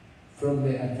from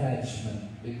the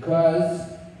attachment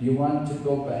because you want to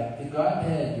go back to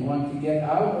Godhead. You want to get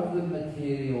out of the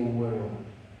material world.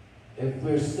 If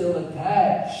we're still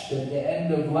attached at the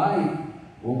end of life,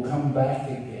 we'll come back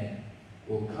again.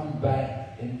 We'll come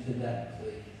back into that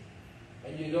place.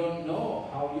 And you don't know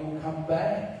how you'll come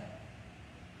back.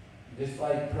 Just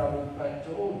like Prabhupada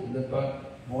told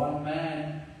about one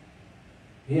man,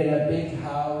 he had a big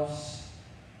house,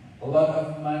 a lot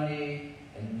of money,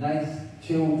 and nice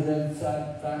children,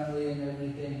 son, family and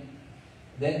everything.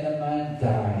 Then the man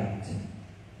died.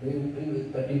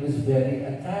 But he was very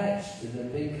attached to the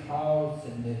big house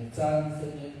and the sons.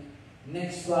 And the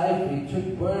next life he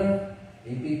took birth,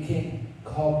 he became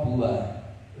cobbler,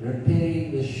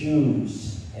 repairing the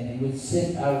shoes, and he would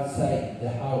sit outside the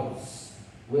house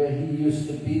where he used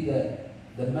to be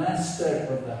the master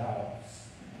of the house.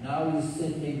 Now he's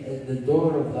sitting at the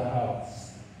door of the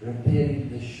house, repairing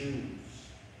the shoes.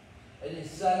 And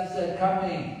his sons are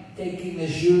coming, taking the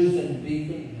shoes and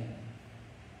beating him.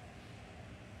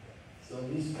 So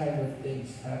these kind of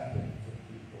things happen to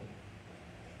people.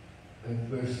 If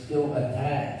we're still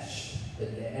attached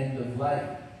at the end of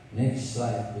life, next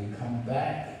life we come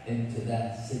back into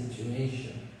that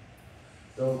situation.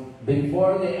 So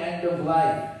before the end of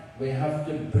life, we have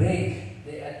to break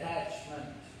the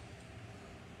attachment.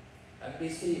 And we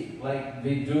see, like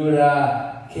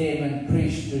Vidura came and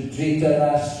preached to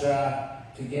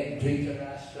Dhritarashtra to get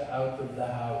Dhritarashtra out of the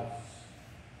house.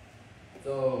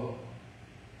 So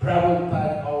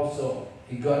Prabhupada also,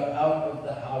 he got out of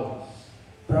the house.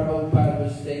 Prabhupada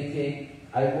was thinking,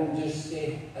 I will just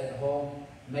stay at home,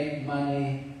 make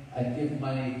money, and give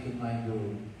money to my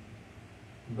guru.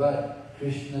 But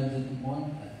Krishna didn't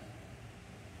want that.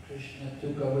 Krishna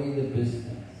took away the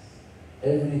business.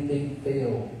 Everything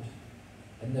failed.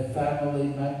 And the family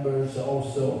members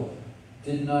also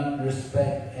did not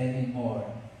respect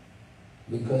anymore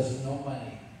because no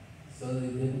money. So they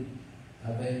didn't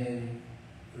have any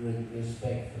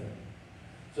respect for it.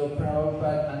 So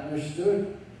Prabhupada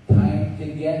understood, time to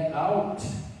get out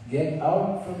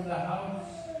from the house.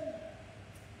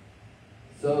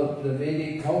 So the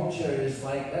Vedic culture is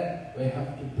like that. We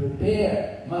have to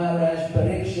prepare. Maharaj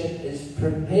Parikshit is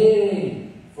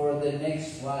preparing for the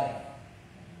next life.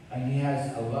 And he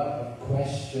has a lot of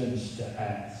questions to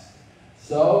ask.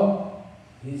 So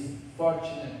he's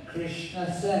fortunate.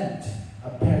 Krishna sent a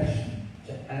person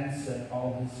to answer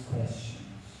all his questions.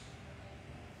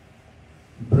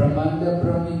 Brahmanda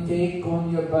Brahmite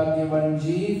Konya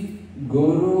Bhagyavanji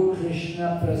Guru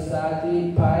Krishna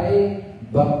Prasadi Pai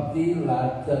Bhakti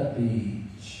Lata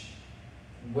Beach.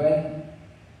 When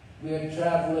we are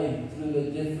traveling through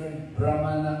the different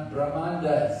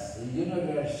Brahmandas, the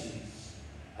universities,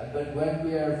 but when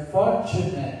we are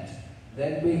fortunate,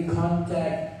 then we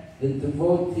contact the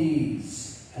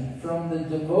devotees, and from the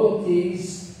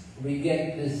devotees we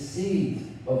get the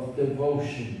seed of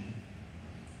devotion.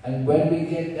 And when we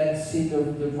get that seed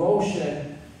of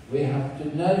devotion, we have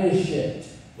to nourish it.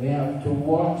 We have to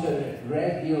water it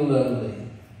regularly.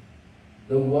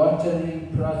 The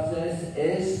watering process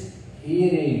is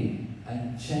hearing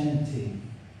and chanting.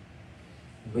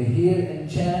 We hear and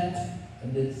chant,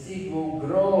 and the seed will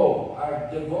grow.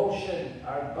 Our devotion,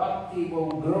 our bhakti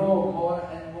will grow more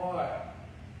and more.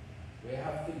 We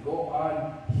have to go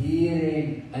on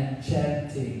hearing and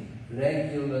chanting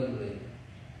regularly.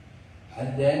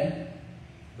 And then,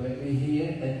 when we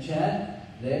hear and chant,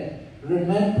 then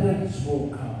remembrance will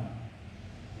come.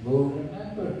 We'll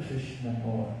remember Krishna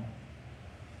more.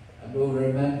 And we'll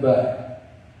remember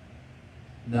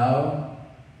Now,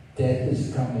 death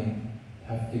is coming.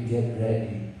 Have to get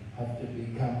ready. Have to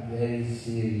become very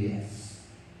serious.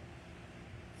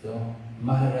 So,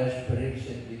 Maharaj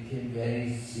Parikshit became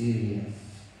very serious.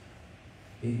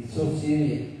 He's so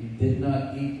serious, he did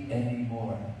not eat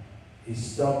anymore. He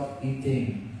stopped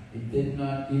eating. He did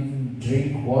not even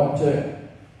drink water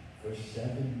for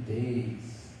 7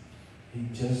 days. He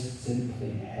just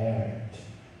simply heard.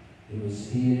 He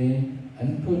was hearing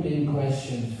and putting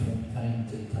questions from time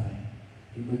to time.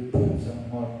 He would put some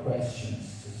more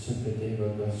questions to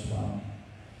Sukadeva Goswami.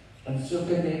 And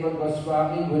Sukadeva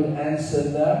Goswami would answer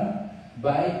them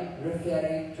by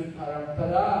referring to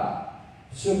parampara.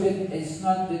 It's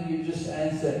not that you just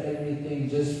answer everything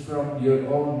just from your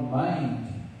own mind,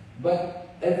 but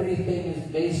everything is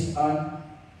based on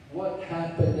what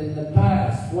happened in the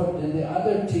past, what did the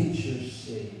other teachers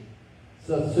say.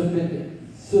 So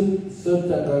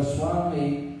Sutta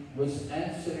Goswami was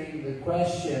answering the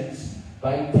questions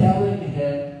by telling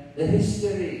him the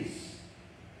histories,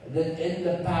 that in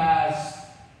the past,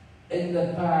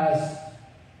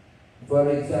 for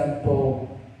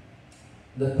example,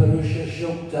 the Purusha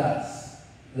Shuktas,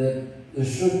 the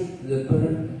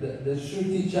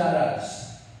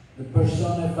Shruticharas, the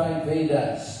personified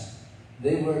Vedas,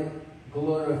 they were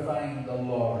glorifying the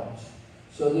Lord.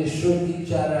 So the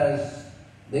Shruticharas,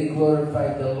 they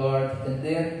glorified the Lord, and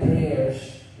their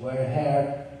prayers were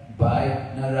heard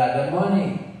by Narada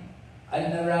Muni.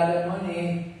 And Narada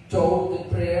Muni told the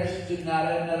prayers to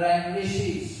Narayan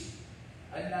Rishis.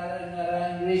 And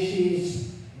Narayan Rishis,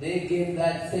 they gave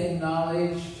that same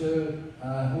knowledge to,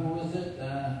 who was it?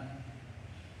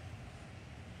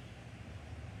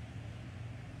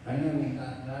 I know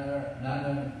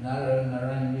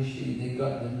Narayan Rishi, they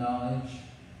got the knowledge,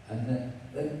 and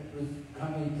that was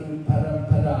coming through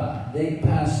parampara. They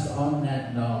passed on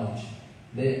that knowledge.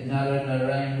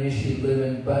 Narayan Rishi lived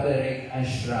in Badarik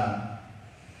Ashram.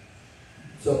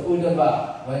 So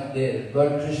Uddhava went there.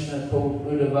 Lord Krishna told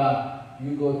Uddhava,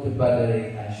 you go to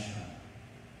Badarik Ashram.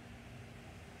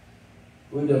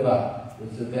 Uddhava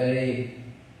was a very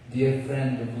dear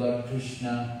friend of Lord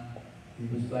Krishna. He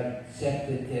was like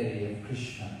secretary of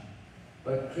Krishna.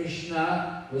 But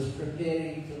Krishna was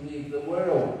preparing to leave the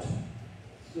world.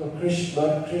 So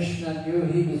Lord Krishna knew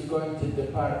he was going to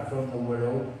depart from the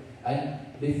world. And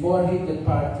before he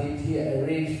departed, he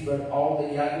arranged for all the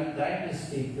Yadu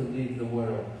dynasty to leave the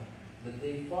world. But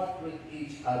they fought with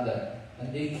each other,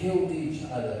 and they killed each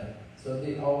other. So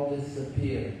they all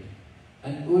disappeared.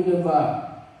 And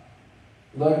Uddhava,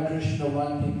 Lord Krishna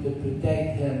wanted to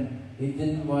protect him. He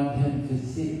didn't want him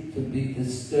to be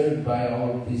disturbed by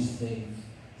all of these things.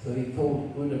 So he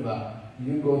told Uddhava,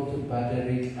 you go to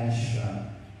Badarik Ashram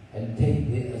and take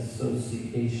the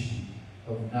association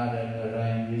of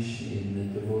Narayan Rishi and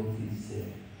the devotees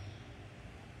there.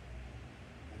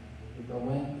 Uddhava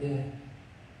went there,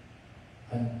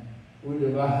 and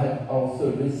Uddhava had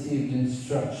also received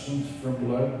instructions from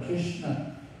Lord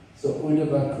Krishna. So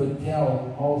Uddhava could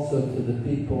tell also to the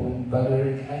people in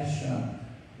Badarik Ashram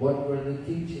what were the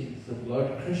teachings of Lord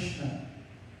Krishna.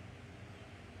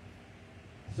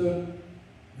 So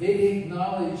Vedic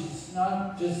knowledge is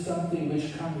not just something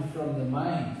which comes from the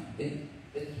mind.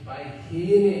 It's by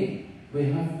hearing.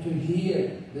 We have to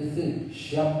hear. This is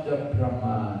Shabda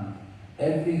Praman.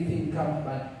 Everything comes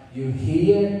by you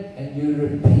hear and you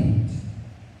repeat.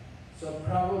 So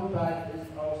Prabhupada is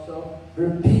also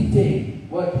repeating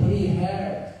what he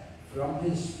heard from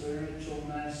his spiritual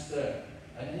master.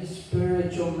 And his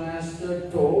spiritual master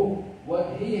told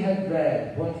what he had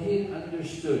read, what he had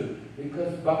understood.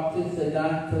 Because Bhakti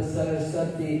Siddhanta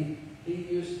Saraswati, he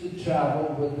used to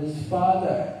travel with his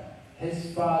father.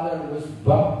 His father was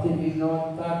Bhakti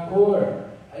Vinod Thakur.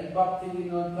 And Bhakti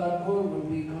Vinod Thakur would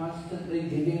be constantly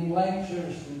giving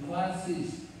lectures and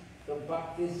classes. So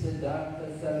Bhakti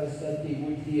Siddhanta Saraswati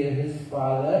would hear his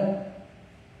father.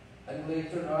 And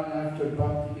later on, after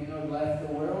Bhakti Vinod left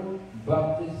the world,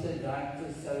 Bhakti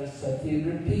Siddhanta Saraswati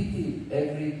repeated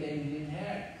everything he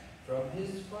heard from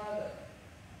his father.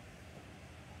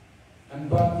 And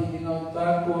Bhakti Vinod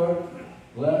Thakur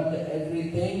learned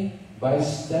everything by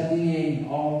studying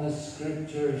all the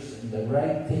scriptures and the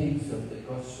writings of the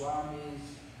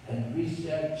Goswamis and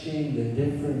researching the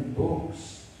different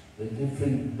books of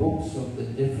the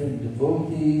different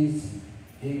devotees.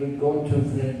 He would go to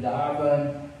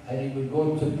Vrindavan and he would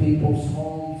go to people's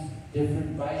homes,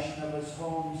 different Vaishnavas'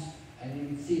 homes, and he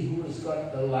would see who has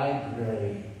got the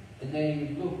library. And then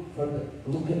he would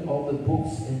look at all the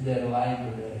books in their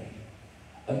library.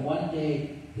 And one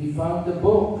day he found the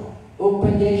book,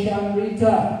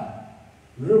 Upadeshamrita,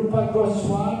 Rupa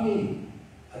Goswami.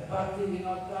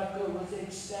 Bhaktivinoda Thakur was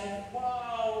ecstatic.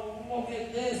 Wow, look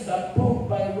at this, a book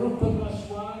by Rupa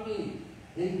Goswami.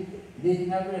 They'd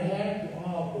never heard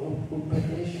of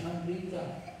Upadeshamrita.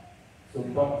 So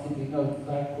Bhaktivinoda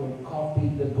Thakur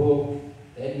copied the book,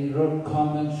 then he wrote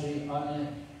commentary on it.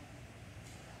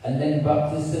 And then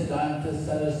Bhaktisiddhanta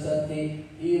Saraswati,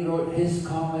 he wrote his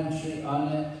commentary on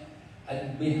it.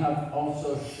 And we have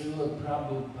also Srila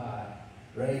Prabhupada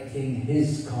writing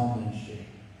his commentary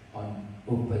on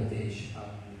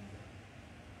Upadeshamrita.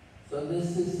 So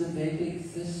this is the Vedic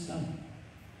system.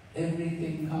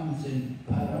 Everything comes in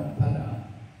parampara.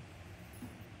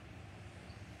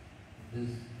 This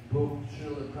book,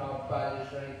 Srila Prabhupada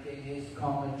is writing his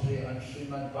commentary on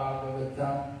Srimad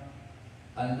Bhagavatam.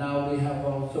 And now we have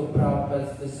also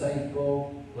Prabhupada's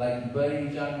disciple, like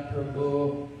Bharijan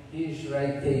Prabhu. He's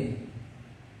writing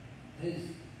his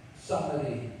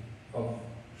summary of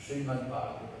Srimad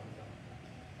Bhagavatam.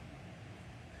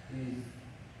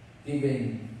 He's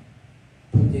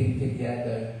putting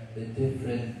together the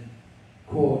different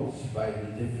quotes by the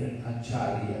different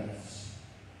acharyas.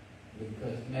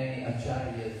 Because many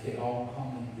acharyas, they all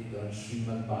commented on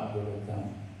Srimad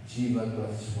Bhagavatam. Jiva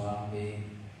Goswami,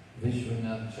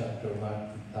 Vishwanath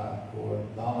Chakravarti Thakur,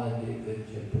 Baladeva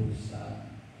Japusa,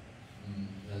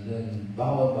 and then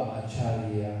Ballabha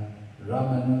Acharya,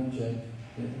 Ramanuja.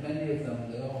 Many of them,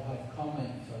 they all have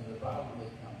comments on the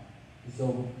Bhagavatam.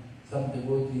 So some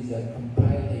devotees are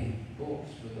compiling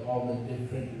books with all the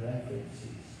different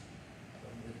references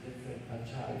from the different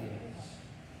acharyas.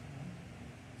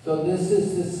 So this is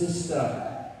the system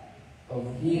of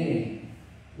hearing.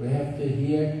 We have to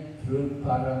hear through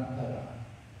parampara.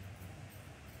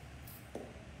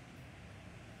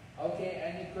 Okay,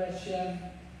 any question?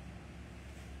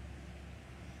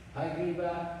 Hi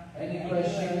Griva, any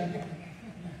question?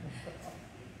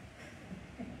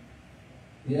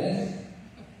 Yes?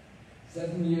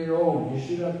 7-year-old, you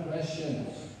should have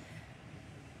questions.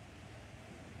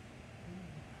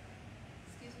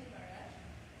 Excuse me, Maharaj.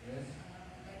 Yes?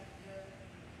 Like the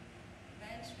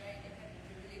men, right, they have the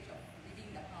privilege of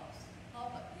leaving the house. How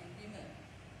about the women?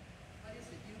 What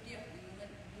is the duty of the women?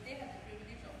 Do they have the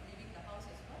privilege of leaving the house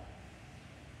as well?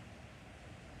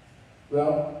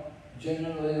 Well,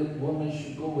 generally, women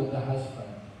should go with the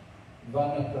husband,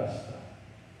 vanaprastha,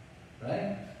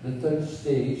 right? The third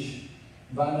stage,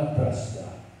 vanaprastha.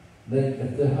 Then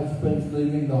if the husband's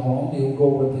leaving the home, he'll go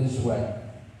with his wife,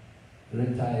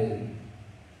 retiring.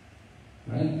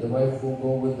 Right? The wife will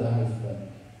go with the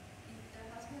husband. If the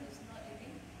husband is not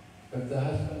leaving? If the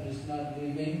husband is not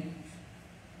leaving,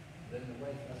 then the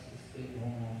wife has to stay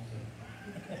home also.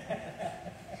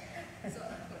 So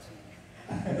unfortunately.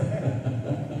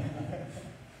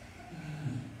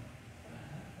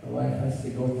 The wife has to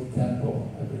go to temple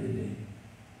every day.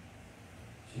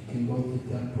 She can go to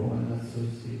temple and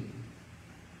associate.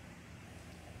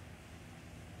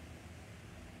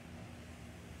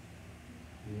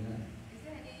 Yeah. Is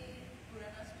there any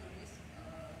Purana stories,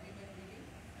 women leaving?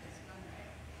 There's none,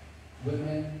 right?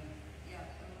 Women, Yeah,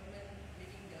 the women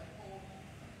leaving their home.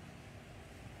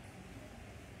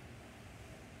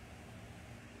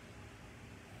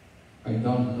 I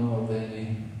don't know of any.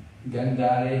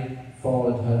 Gandhari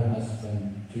followed her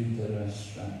husband to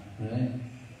Dhritarashtra, right?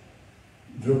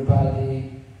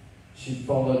 Draupadi, she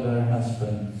followed her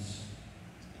husbands.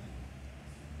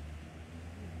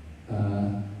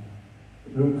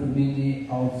 Rukmini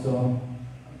also,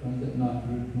 was it not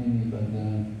Rukmini, but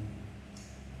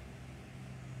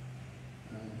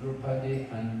Draupadi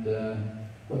and the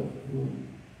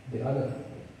other,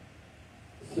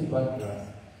 Subhadra,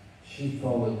 she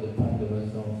followed the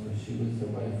Pandavas also. She was the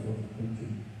wife of Kunti.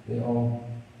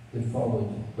 They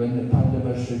followed. When the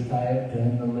Pandavas retired to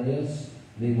Himalayas,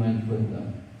 they went with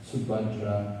them.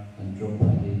 Subhadra and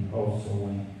Draupadi also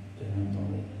went to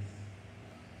Himalayas.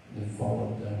 They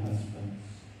followed their husbands.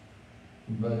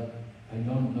 But I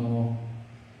don't know,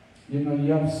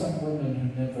 you have some women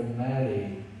who never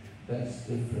marry. That's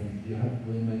different. You have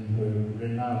women who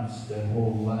renounce their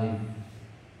whole life,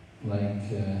 like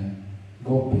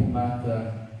Gopi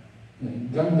Mata,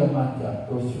 Ganga Mata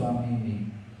Goswamini.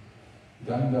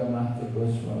 Ganga Mata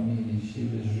Goswamini, she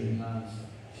was renounced.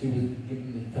 She was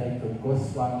given the title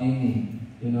Goswamini.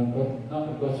 Not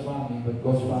a Goswami, but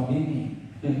Goswamini.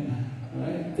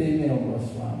 Right? Female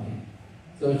Goswami.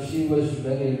 So she was a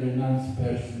very renounced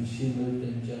person. She lived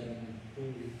in Jagannath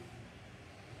Puri.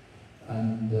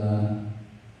 And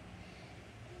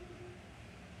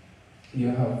you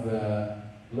have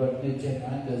Lord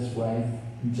Nityananda's wife,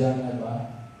 Janava.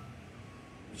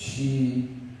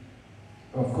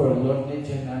 Of course, Lord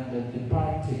Nityananda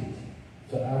departed.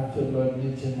 So after Lord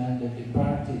Nityananda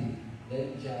departed, then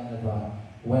Janava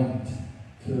went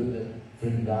to the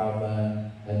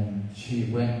Vrindavan, and she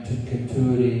went to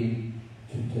Katuri,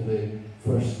 to the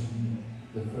first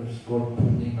Gaur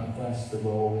Purnima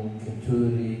festival in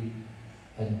Katuri,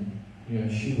 and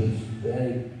she was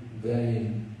very, very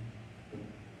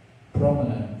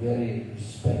prominent, very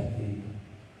respected.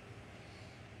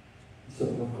 So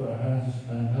of course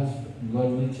her husband,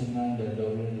 Lord Nityananda, had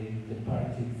already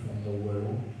departed from the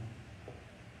world,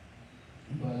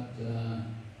 but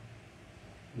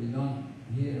we don't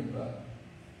hear about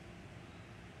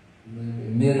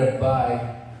Mirabai.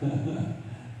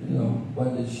 What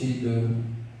did she do?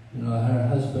 Her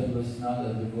husband was not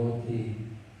a devotee.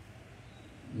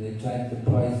 They tried to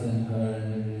poison her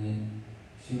and everything.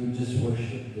 She would just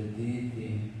worship the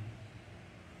deity.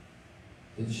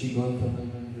 Did she go to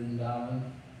live in Vrindavan?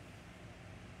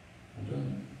 I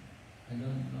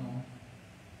don't know.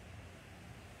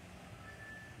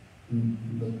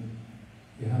 But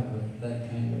you have that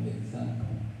kind of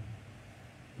example,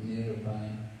 Mirabai.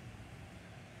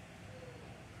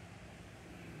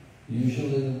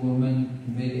 Usually the woman,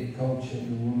 in Vedic culture,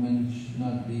 the woman should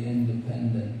not be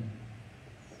independent.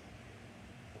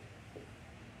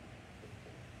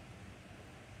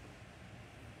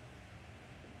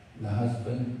 The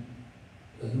husband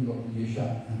doesn't go to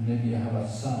Yusha, and maybe you have a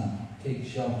son, take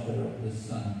shelter of the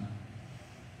son.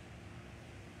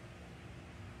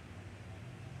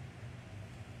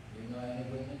 You know any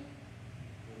women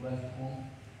who left home?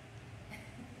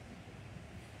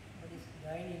 But it's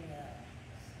joining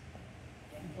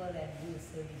temple and do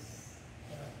service.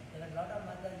 There are a lot of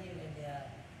Mataji when they are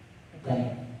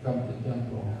retired. Come to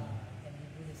temple. When they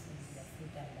do the service, they are full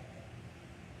time like that.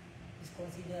 It's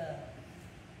considered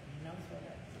renounced for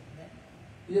that.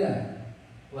 Yeah,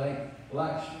 like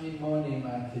Lakshmi Moni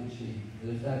Mataji.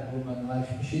 There's that woman,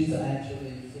 Lakshmi. She's actually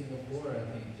in Singapore, I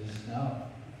think, just now.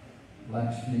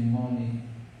 Lakshmi Moni.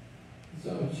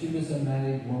 So she was a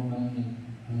married woman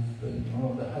and husband.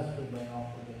 Oh, the husband went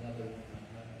off with another woman.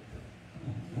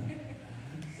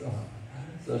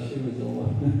 So she was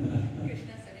alone.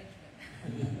 Krishna's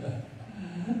arrangement.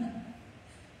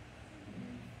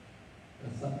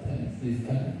 But sometimes these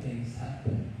kind of things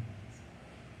happen.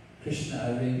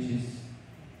 Krishna arranges